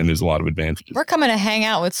 Nice. And there's a lot of advantages. We're coming to hang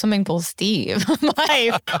out with Swimming Pool Steve.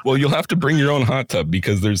 Well, you'll have to bring your own hot tub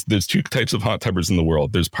because there's two types of hot tubbers in the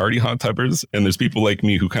world. There's party hot tubbers, and there's people like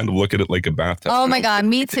me who kind of look at it like a bathtub. Oh my God,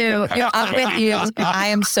 me too. I'm with you. I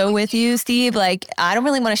am so with you, Steve. Like, I don't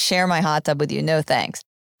really want to share my hot tub with you. No, thanks.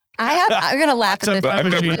 I'm going to laugh at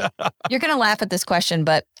this. You're going to laugh at this question,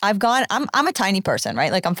 but I'm a tiny person,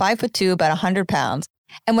 right? Like I'm 5'2", about 100 pounds.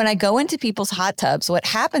 And when I go into people's hot tubs, what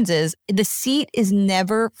happens is the seat is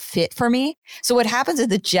never fit for me. So what happens is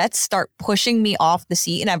the jets start pushing me off the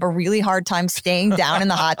seat and I have a really hard time staying down in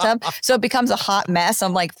the hot tub. So it becomes a hot mess.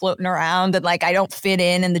 I'm like floating around and like I don't fit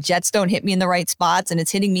in and the jets don't hit me in the right spots and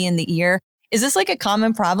it's hitting me in the ear. Is this like a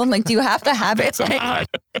common problem? Like, do you have to have it? Like,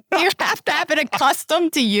 do you have to have it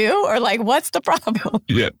accustomed to you, or like, what's the problem?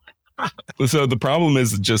 Yeah. So the problem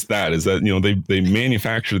is just that they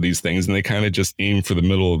manufacture these things and they kind of just aim for the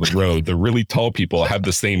middle of the road. The really tall people have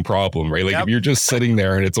the same problem, right? Like if you're just sitting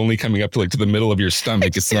there and it's only coming up to the middle of your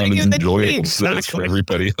stomach, it's not as enjoyable as for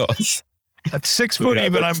everybody else. At 6 foot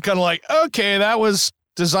even, I'm kind of like, okay, that was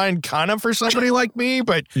designed kind of for somebody like me,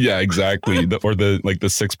 but yeah, exactly. The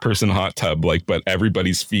 6-person hot tub, but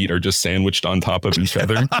everybody's feet are just sandwiched on top of each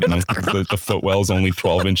other. The footwell is only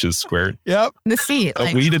 12 inches square. Yep. The seat.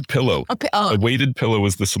 A weighted pillow. A weighted pillow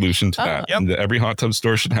is the solution to that. Yep. Every hot tub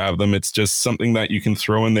store should have them. It's just something that you can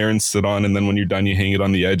throw in there and sit on, and then when you're done, you hang it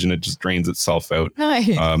on the edge, and it just drains itself out. Nice.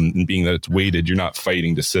 And being that it's weighted, you're not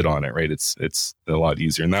fighting to sit on it, right? It's a lot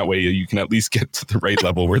easier, and that way you can at least get to the right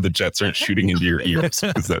level where the jets aren't shooting into your ears.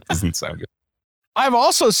 Because that doesn't sound good. I've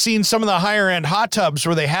also seen some of the higher end hot tubs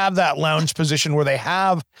where they have that lounge position where they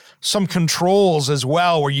have some controls as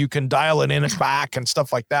well, where you can dial it in and back and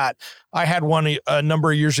stuff like that. I had one a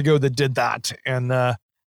number of years ago that did that. And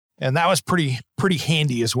that was pretty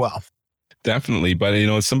handy as well. Definitely. But,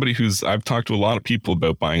 as somebody I've talked to a lot of people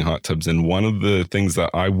about buying hot tubs. And one of the things that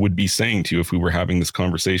I would be saying to you if we were having this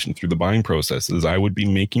conversation through the buying process is I would be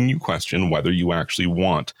making you question whether you actually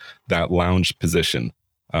want that lounge position.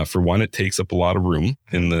 For one, it takes up a lot of room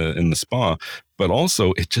in the spa, but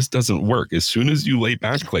also it just doesn't work. As soon as you lay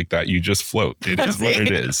back like that, you just float. It is what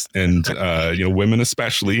it is. And, women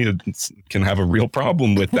especially can have a real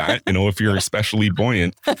problem with that. If you're especially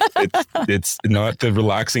buoyant, it's not the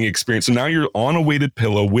relaxing experience. So now you're on a weighted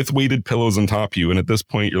pillow with weighted pillows on top of you. And at this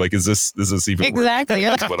point, you're like, is this even exactly?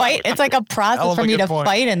 You're like fight. It's like a process for me to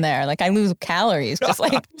fight in there. Like I lose calories, just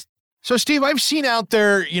like. So, Steve, I've seen out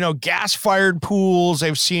there, gas-fired pools.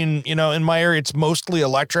 I've seen, in my area, it's mostly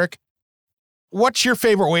electric. What's your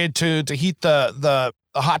favorite way to heat the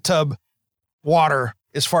hot tub water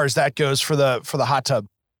as far as that goes for the hot tub?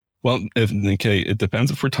 Well, it depends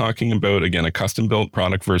if we're talking about, again, a custom-built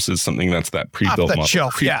product versus something that's that pre-built model.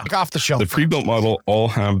 Off the shelf. The pre-built model all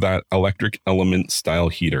have that electric element style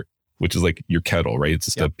heater, which is like your kettle, right? It's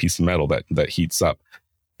just a piece of metal that heats up.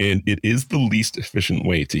 And it is the least efficient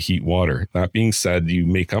way to heat water. That being said, you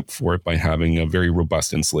make up for it by having a very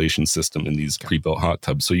robust insulation system in these pre-built hot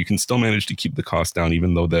tubs. So you can still manage to keep the cost down,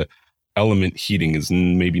 even though the element heating is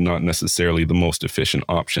maybe not necessarily the most efficient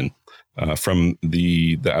option. From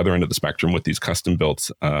the other end of the spectrum with these custom-built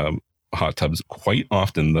hot tubs, quite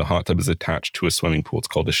often the hot tub is attached to a swimming pool. It's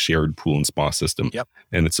called a shared pool and spa system. Yep.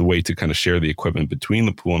 And it's a way to kind of share the equipment between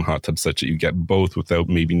the pool and hot tub such that you get both without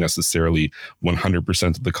maybe necessarily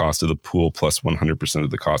 100% of the cost of the pool plus 100% of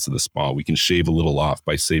the cost of the spa. We can shave a little off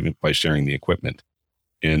by sharing the equipment.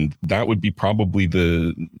 And that would be probably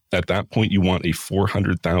at that point, you want a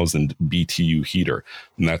 400,000 BTU heater.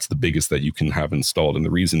 And that's the biggest that you can have installed. And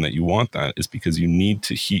the reason that you want that is because you need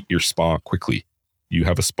to heat your spa quickly. You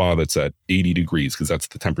have a spa that's at 80 degrees because that's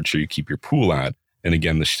the temperature you keep your pool at. And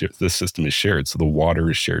again, the system is shared. So the water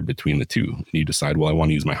is shared between the two. And you decide, well, I want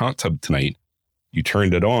to use my hot tub tonight. You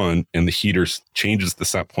turned it on and the heater changes the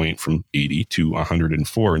set point from 80 to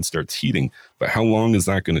 104 and starts heating. But how long is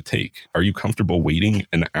that going to take? Are you comfortable waiting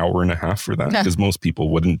an hour and a half for that? Because most people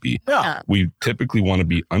wouldn't be. Yeah. We typically want to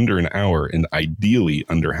be under an hour and ideally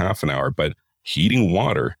under half an hour. But heating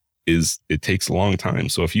water it takes a long time.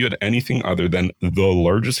 So if you had anything other than the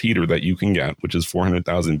largest heater that you can get, which is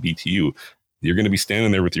 400,000 BTU, you're going to be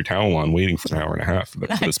standing there with your towel on waiting for an hour and a half for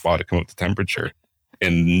the spa to come up to temperature.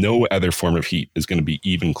 And no other form of heat is going to be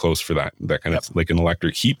even close for that. That kind of like an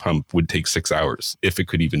electric heat pump would take 6 hours if it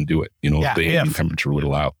could even do it. If the ambient temperature would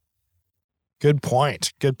allow. Good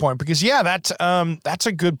point. Because that's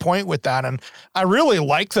a good point with that. And I really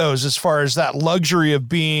like those as far as that luxury of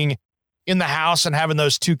being in the house and having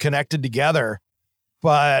those two connected together.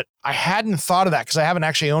 But I hadn't thought of that because I haven't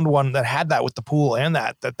actually owned one that had that with the pool and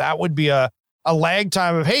that would be a lag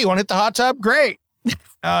time of, hey, you want to hit the hot tub? Great.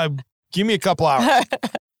 Give me a couple hours.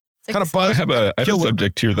 Kind of buzz. I have a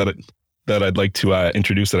subject here that I'd like to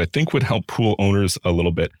introduce that I think would help pool owners a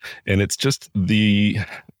little bit. And it's just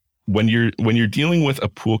when you're dealing with a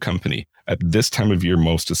pool company at this time of year,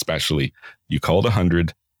 most especially, you called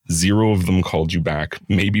 100, 0 of them called you back.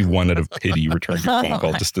 Maybe one out of pity returned your phone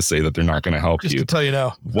call just to say that they're not going to help you. Just to tell you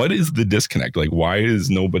no. What is the disconnect? Like, why is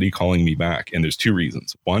nobody calling me back? And there's 2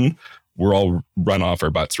 reasons. One, we're all run off our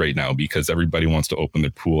butts right now because everybody wants to open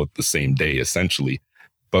their pool at the same day, essentially.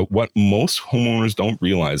 But what most homeowners don't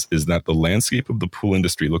realize is that the landscape of the pool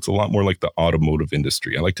industry looks a lot more like the automotive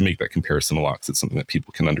industry. I like to make that comparison a lot because it's something that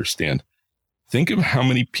people can understand. Think of how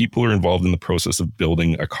many people are involved in the process of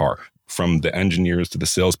building a car, from the engineers to the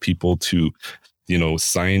salespeople to,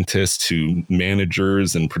 scientists to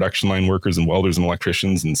managers and production line workers and welders and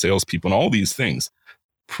electricians and salespeople and all these things.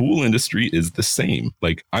 Pool industry is the same.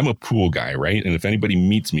 Like, I'm a pool guy, right? And if anybody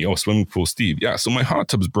meets me, swimming pool Steve. Yeah, so my hot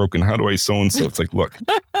tub's broken. How do I so-and-so? It's like, look,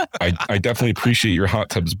 I definitely appreciate your hot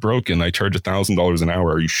tub's broken. I charge $1,000 an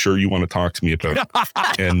hour. Are you sure you want to talk to me about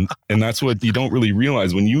it? And that's what you don't really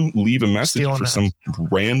realize. When you leave a message for some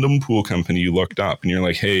random pool company you looked up and you're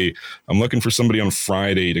like, hey, I'm looking for somebody on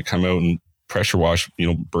Friday to come out and pressure wash,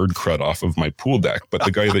 bird crud off of my pool deck. But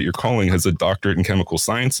the guy that you're calling has a doctorate in chemical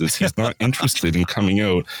sciences. He's not interested in coming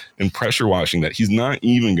out and pressure washing that. He's not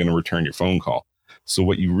even going to return your phone call. So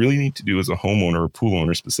what you really need to do as a homeowner or pool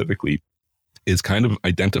owner specifically is kind of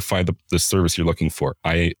identify the service you're looking for.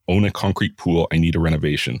 I own a concrete pool. I need a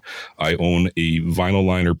renovation. I own a vinyl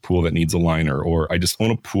liner pool that needs a liner, or I just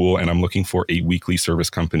own a pool and I'm looking for a weekly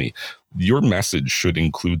service company. Your message should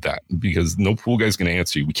include that, because no pool guy's going to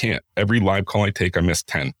answer you. We can't. Every live call I take, I miss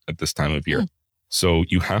 10 at this time of year. So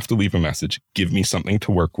you have to leave a message, give me something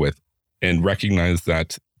to work with, and recognize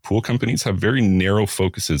that pool companies have very narrow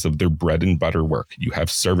focuses of their bread and butter work. You have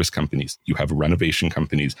service companies, you have renovation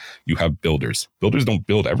companies, you have builders. Builders don't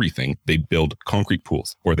build everything. They build concrete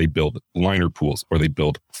pools, or they build liner pools, or they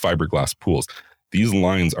build fiberglass pools. These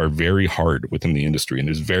lines are very hard within the industry, and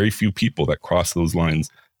there's very few people that cross those lines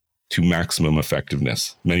to maximum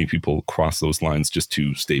effectiveness. Many people cross those lines just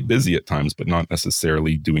to stay busy at times, but not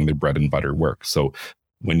necessarily doing their bread and butter work. So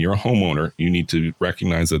when you're a homeowner, you need to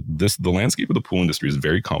recognize that the landscape of the pool industry is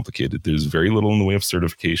very complicated. There's very little in the way of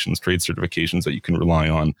certifications, trade certifications that you can rely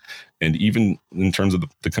on. And even in terms of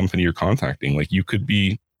the company you're contacting, like, you could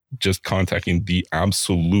be just contacting the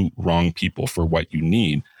absolute wrong people for what you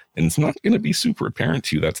need. And it's not going to be super apparent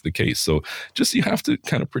to you that's the case. So just, you have to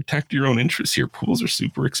kind of protect your own interests here. Pools are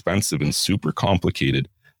super expensive and super complicated.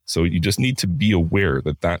 So you just need to be aware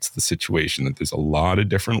that that's the situation, that there's a lot of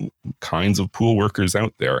different kinds of pool workers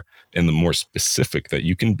out there. And the more specific that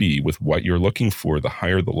you can be with what you're looking for, the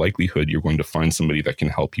higher the likelihood you're going to find somebody that can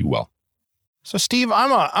help you well. So Steve,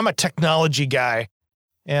 I'm a technology guy,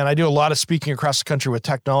 and I do a lot of speaking across the country with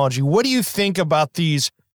technology. What do you think about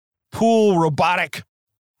these pool robotic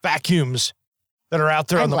vacuums that are out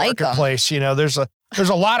there on the marketplace? There's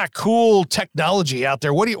a lot of cool technology out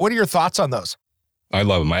there. What are your thoughts on those? I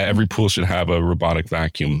love them. Every pool should have a robotic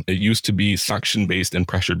vacuum. It used to be suction-based and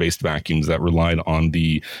pressure-based vacuums that relied on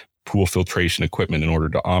the pool filtration equipment in order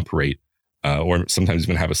to operate, or sometimes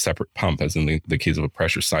even have a separate pump, as in the case of a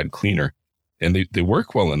pressure side cleaner. And they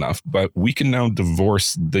work well enough, but we can now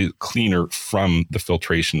divorce the cleaner from the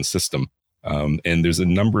filtration system. And there's a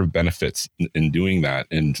number of benefits in doing that.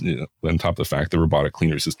 And on top of the fact, the robotic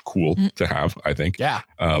cleaner is just cool to have, I think. Yeah.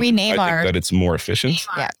 I think that it's more efficient.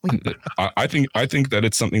 Yeah. I think that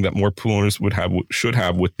it's something that more pool owners should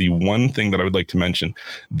have, with the one thing that I would like to mention.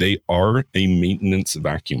 They are a maintenance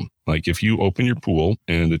vacuum. Like, if you open your pool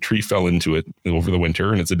and a tree fell into it over the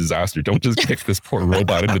winter and it's a disaster, don't just kick this poor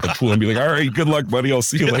robot into the pool and be like, all right, good luck, buddy. I'll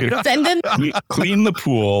see you later. Clean the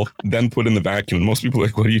pool, then put in the vacuum. And most people are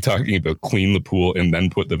like, what are you talking about? Clean the pool and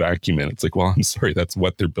then put the vacuum in. It's like, well, I'm sorry. That's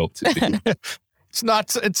what they're built to do. It's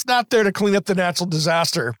not there to clean up the natural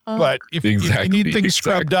disaster, but if you need things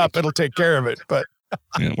scrubbed up, it'll take care of it. But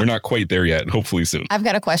yeah, we're not quite there yet. Hopefully soon. I've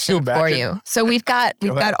got a question for you. So we've got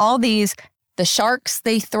all these. The sharks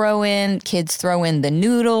they throw in, kids throw in the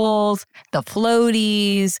noodles, the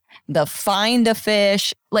floaties, the find a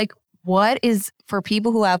fish. Like, what is, for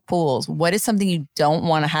people who have pools, what is something you don't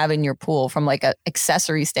want to have in your pool from like an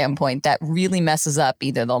accessory standpoint that really messes up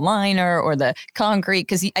either the liner or the concrete?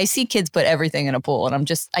 Because I see kids put everything in a pool,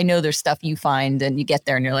 and I know there's stuff you find and you get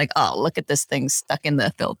there and you're like, oh, look at this thing stuck in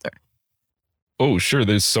the filter. Oh, sure.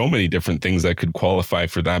 There's so many different things that could qualify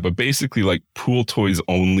for that. But basically, like pool toys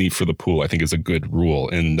only for the pool, I think is a good rule.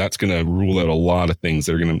 And that's going to rule out a lot of things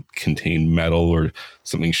that are going to contain metal or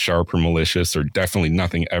something sharp or malicious, or definitely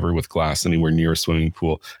nothing ever with glass anywhere near a swimming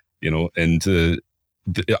pool, and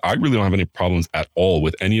I really don't have any problems at all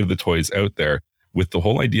with any of the toys out there, with the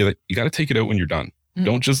whole idea that you got to take it out when you're done.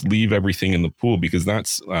 Don't just leave everything in the pool, because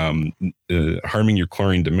that's harming your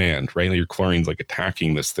chlorine demand, right? Like your chlorine's like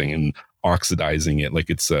attacking this thing and oxidizing it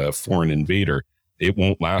like it's a foreign invader. It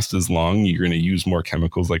won't last as long. You're going to use more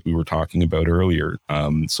chemicals like we were talking about earlier.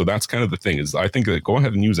 So that's kind of the thing, is I think that go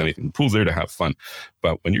ahead and use anything. The pool's there to have fun.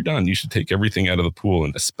 But when you're done, you should take everything out of the pool.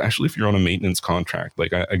 And especially if you're on a maintenance contract,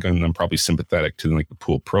 like I'm probably sympathetic to like the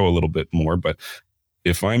pool pro a little bit more, but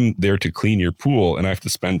if I'm there to clean your pool and I have to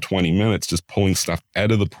spend 20 minutes just pulling stuff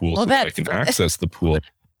out of the pool so that I can access the pool,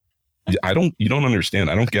 you don't understand.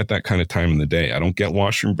 I don't get that kind of time in the day. I don't get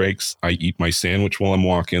washroom breaks. I eat my sandwich while I'm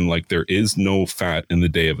walking. Like, there is no fat in the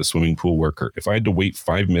day of a swimming pool worker. If I had to wait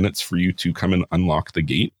 5 minutes for you to come and unlock the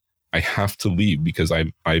gate, I have to leave, because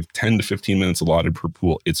I've 10 to 15 minutes allotted per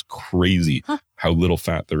pool. It's crazy how little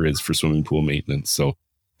fat there is for swimming pool maintenance. So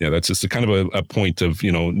yeah, that's just a kind of a point of,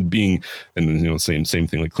 being, and, same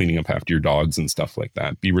thing, like cleaning up after your dogs and stuff like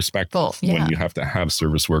that. Be respectful when you have to have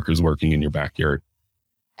service workers working in your backyard.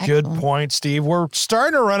 Good point, Steve. We're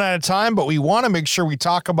starting to run out of time, but we want to make sure we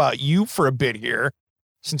talk about you for a bit here,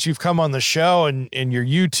 since you've come on the show and your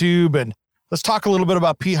YouTube. And let's talk a little bit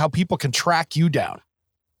about how people can track you down.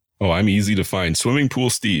 Oh, I'm easy to find. Swimming Pool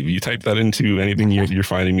Steve. You type that into anything, you're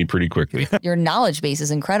finding me pretty quickly. Your knowledge base is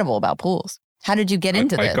incredible about pools. How did you get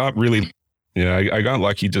into this? I got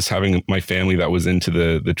lucky just having my family that was into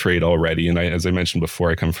the trade already. And as I mentioned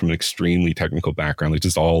before, I come from an extremely technical background, like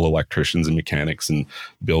just all electricians and mechanics and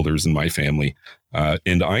builders in my family.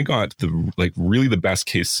 And I got really the best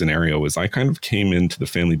case scenario is I kind of came into the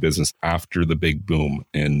family business after the big boom.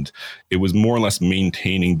 And it was more or less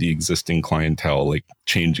maintaining the existing clientele, like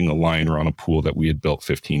changing a liner on a pool that we had built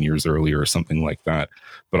 15 years earlier or something like that.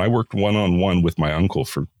 But I worked one-on-one with my uncle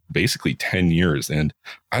for basically 10 years. And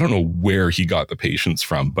I don't know where he got the patience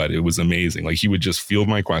from, but it was amazing. Like, he would just field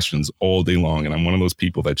my questions all day long. And I'm one of those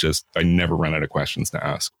people that I never run out of questions to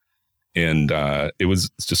ask. And it was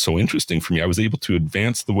just so interesting for me. I was able to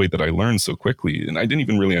advance the way that I learned so quickly. And I didn't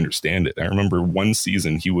even really understand it. I remember one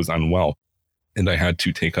season he was unwell and I had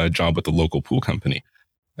to take a job with the local pool company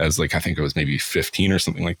as I think I was maybe 15 or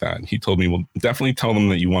something like that. And he told me, well, definitely tell them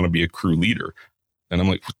that you want to be a crew leader. And I'm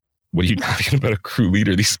like, what are you talking about, a crew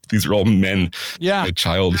leader? These are all men, a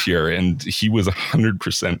child here. And he was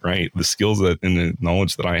 100% right. The skills and the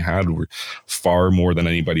knowledge that I had were far more than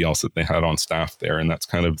anybody else that they had on staff there. And that's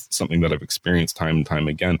kind of something that I've experienced time and time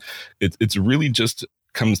again. It's really just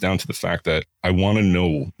comes down to the fact that I want to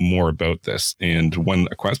know more about this. And when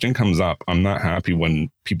a question comes up, I'm not happy when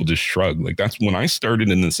people just shrug. Like, that's when I started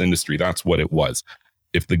in this industry, that's what it was.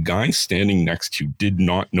 If the guy standing next to you did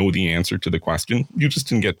not know the answer to the question, you just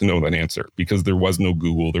didn't get to know that answer, because there was no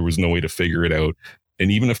Google. There was no way to figure it out.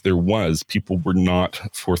 And even if there was, people were not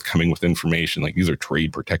forthcoming with information. Like, these are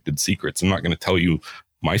trade protected secrets. I'm not going to tell you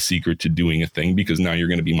my secret to doing a thing, because now you're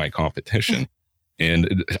going to be my competition. And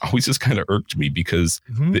it always just kind of irked me, because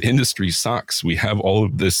the industry sucks. We have all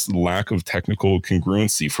of this lack of technical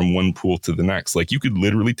congruency from one pool to the next. Like, you could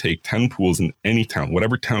literally take 10 pools in any town,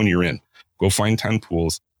 whatever town you're in. Go find 10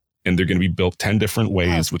 pools, and they're going to be built 10 different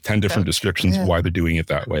ways with 10 different descriptions of why they're doing it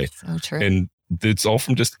that way. So true. And it's all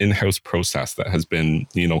from just in-house process that has been,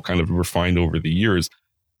 kind of refined over the years.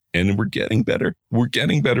 And we're getting better. We're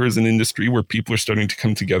getting better as an industry, where people are starting to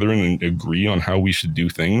come together and agree on how we should do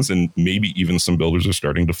things. And maybe even some builders are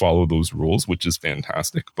starting to follow those rules, which is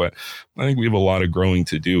fantastic. But I think we have a lot of growing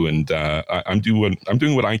to do. And I'm doing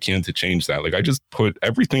what I can to change that. Like, I just put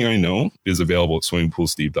everything I know is available at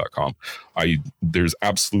swimmingpoolsteve.com. There's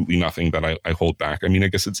absolutely nothing that I hold back. I mean, I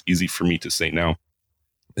guess it's easy for me to say now.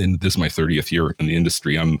 And this is my 30th year in the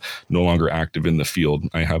industry. I'm no longer active in the field.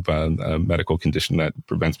 I have a medical condition that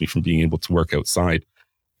prevents me from being able to work outside.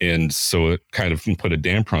 And so it kind of put a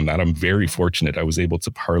damper on that. I'm very fortunate. I was able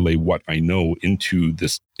to parlay what I know into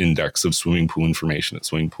this index of swimming pool information at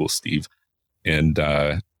Swimming Pool Steve. And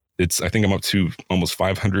I think I'm up to almost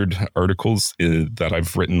 500 articles that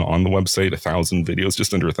I've written on the website, 1,000 videos,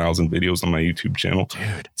 just under 1,000 videos on my YouTube channel.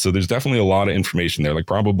 Dude. So there's definitely a lot of information there, like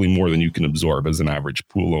probably more than you can absorb as an average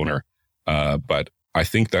pool owner. But I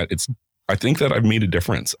think that I've made a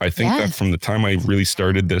difference. I think that from the time I really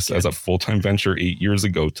started this as a full-time venture 8 years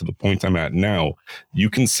ago to the point I'm at now, you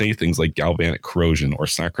can say things like galvanic corrosion or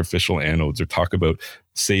sacrificial anodes, or talk about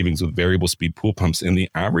savings with variable speed pool pumps. And the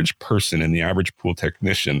average person and the average pool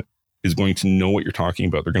technician is going to know what you're talking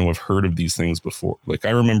about. They're going to have heard of these things before. Like, I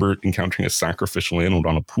remember encountering a sacrificial anode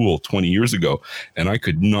on a pool 20 years ago, and I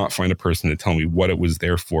could not find a person to tell me what it was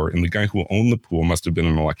there for. And the guy who owned the pool must have been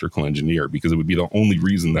an electrical engineer, because it would be the only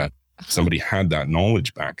reason that somebody had that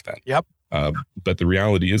knowledge back then. Yep. But the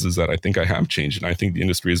reality is that I think I have changed, and I think the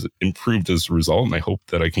industry has improved as a result. And I hope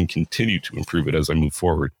that I can continue to improve it as I move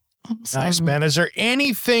forward. Nice, man. Is there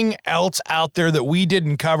anything else out there that we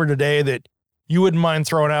didn't cover today that you wouldn't mind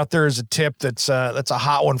throwing out there as a tip that's a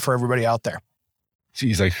hot one for everybody out there?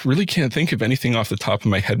 Geez, I really can't think of anything off the top of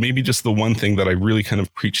my head. Maybe just the one thing that I really kind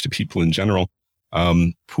of preach to people in general.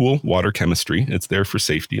 Pool water chemistry. It's there for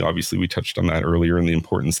safety. Obviously, we touched on that earlier and the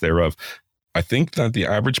importance thereof. I think that the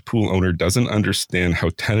average pool owner doesn't understand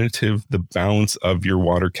how tentative the balance of your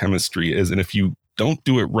water chemistry is. And if you don't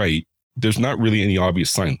do it right, there's not really any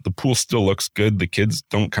obvious sign. The pool still looks good. The kids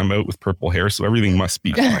don't come out with purple hair, so everything must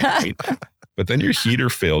be fine, right? But then your heater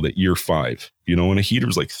failed at year 5, and a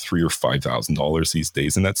heater's like $3,000 or $5,000 these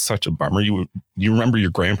days. And that's such a bummer. You remember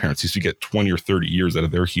your grandparents used to get 20 or 30 years out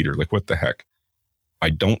of their heater. Like, what the heck? I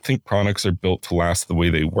don't think products are built to last the way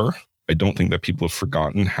they were. I don't think that people have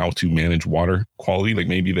forgotten how to manage water quality. Like,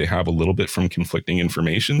 maybe they have a little bit from conflicting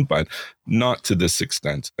information, but not to this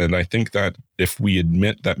extent. And I think that if we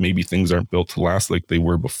admit that maybe things aren't built to last like they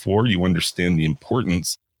were before, you understand the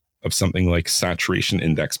importance of something like saturation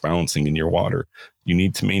index balancing in your water. You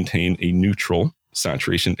need to maintain a neutral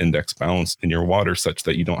saturation index balance in your water such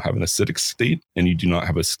that you don't have an acidic state and you do not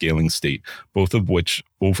have a scaling state, both of which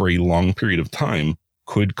over a long period of time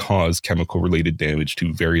could cause chemical related damage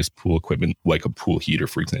to various pool equipment, like a pool heater,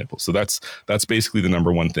 for example. So that's basically the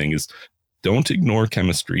number one thing, is don't ignore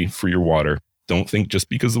chemistry for your water. Don't think just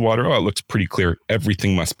because the water, it looks pretty clear,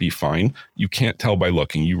 everything must be fine. You can't tell by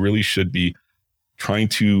looking. You really should be trying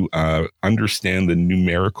to understand the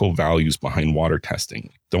numerical values behind water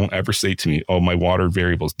testing. Don't ever say to me, oh, my water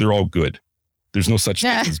variables, they're all good. There's no such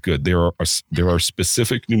thing as good. There are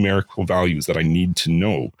specific numerical values that I need to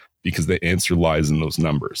know, because the answer lies in those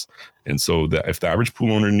numbers. And so if the average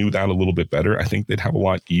pool owner knew that a little bit better, I think they'd have a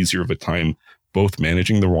lot easier of a time both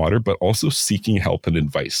managing the water, but also seeking help and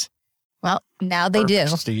advice. Well, now they do.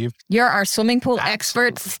 Steve. You're our swimming pool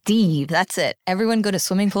expert, Steve. That's it. Everyone go to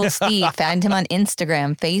Swimming Pool Steve. Find him on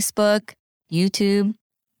Instagram, Facebook, YouTube,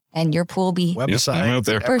 and your pool will be website. I'm out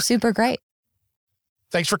there. Super great.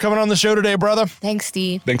 Thanks for coming on the show today, brother. Thanks,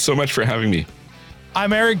 Steve. Thanks so much for having me.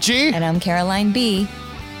 I'm Eric G. And I'm Caroline B.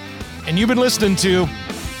 And you've been listening to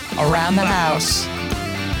Around the House.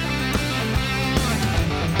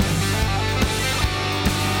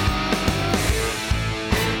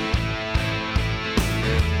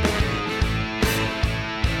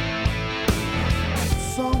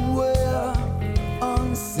 Somewhere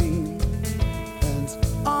unseen and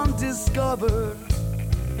undiscovered,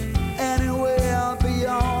 anywhere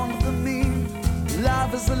beyond the mean.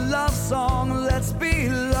 Life is a love song, let's be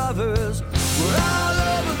lovers. We're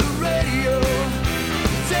all over the radio.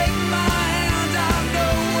 Take my hand, I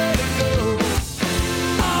know where to go.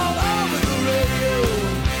 All over the radio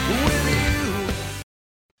with you.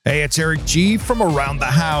 Hey, it's Eric G. from Around the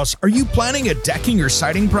House. Are you planning a decking or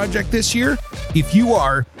siding project this year? If you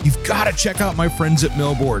are, you've got to check out my friends at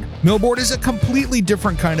Millboard. Millboard is a completely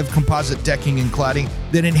different kind of composite decking and cladding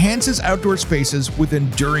that enhances outdoor spaces with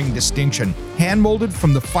enduring distinction. Hand-molded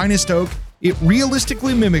from the finest oak, it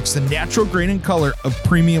realistically mimics the natural grain and color of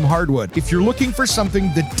premium hardwood. If you're looking for something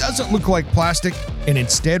that doesn't look like plastic and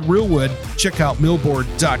instead real wood, check out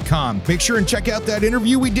millboard.com. Make sure and check out that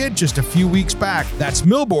interview we did just a few weeks back. That's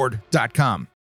millboard.com.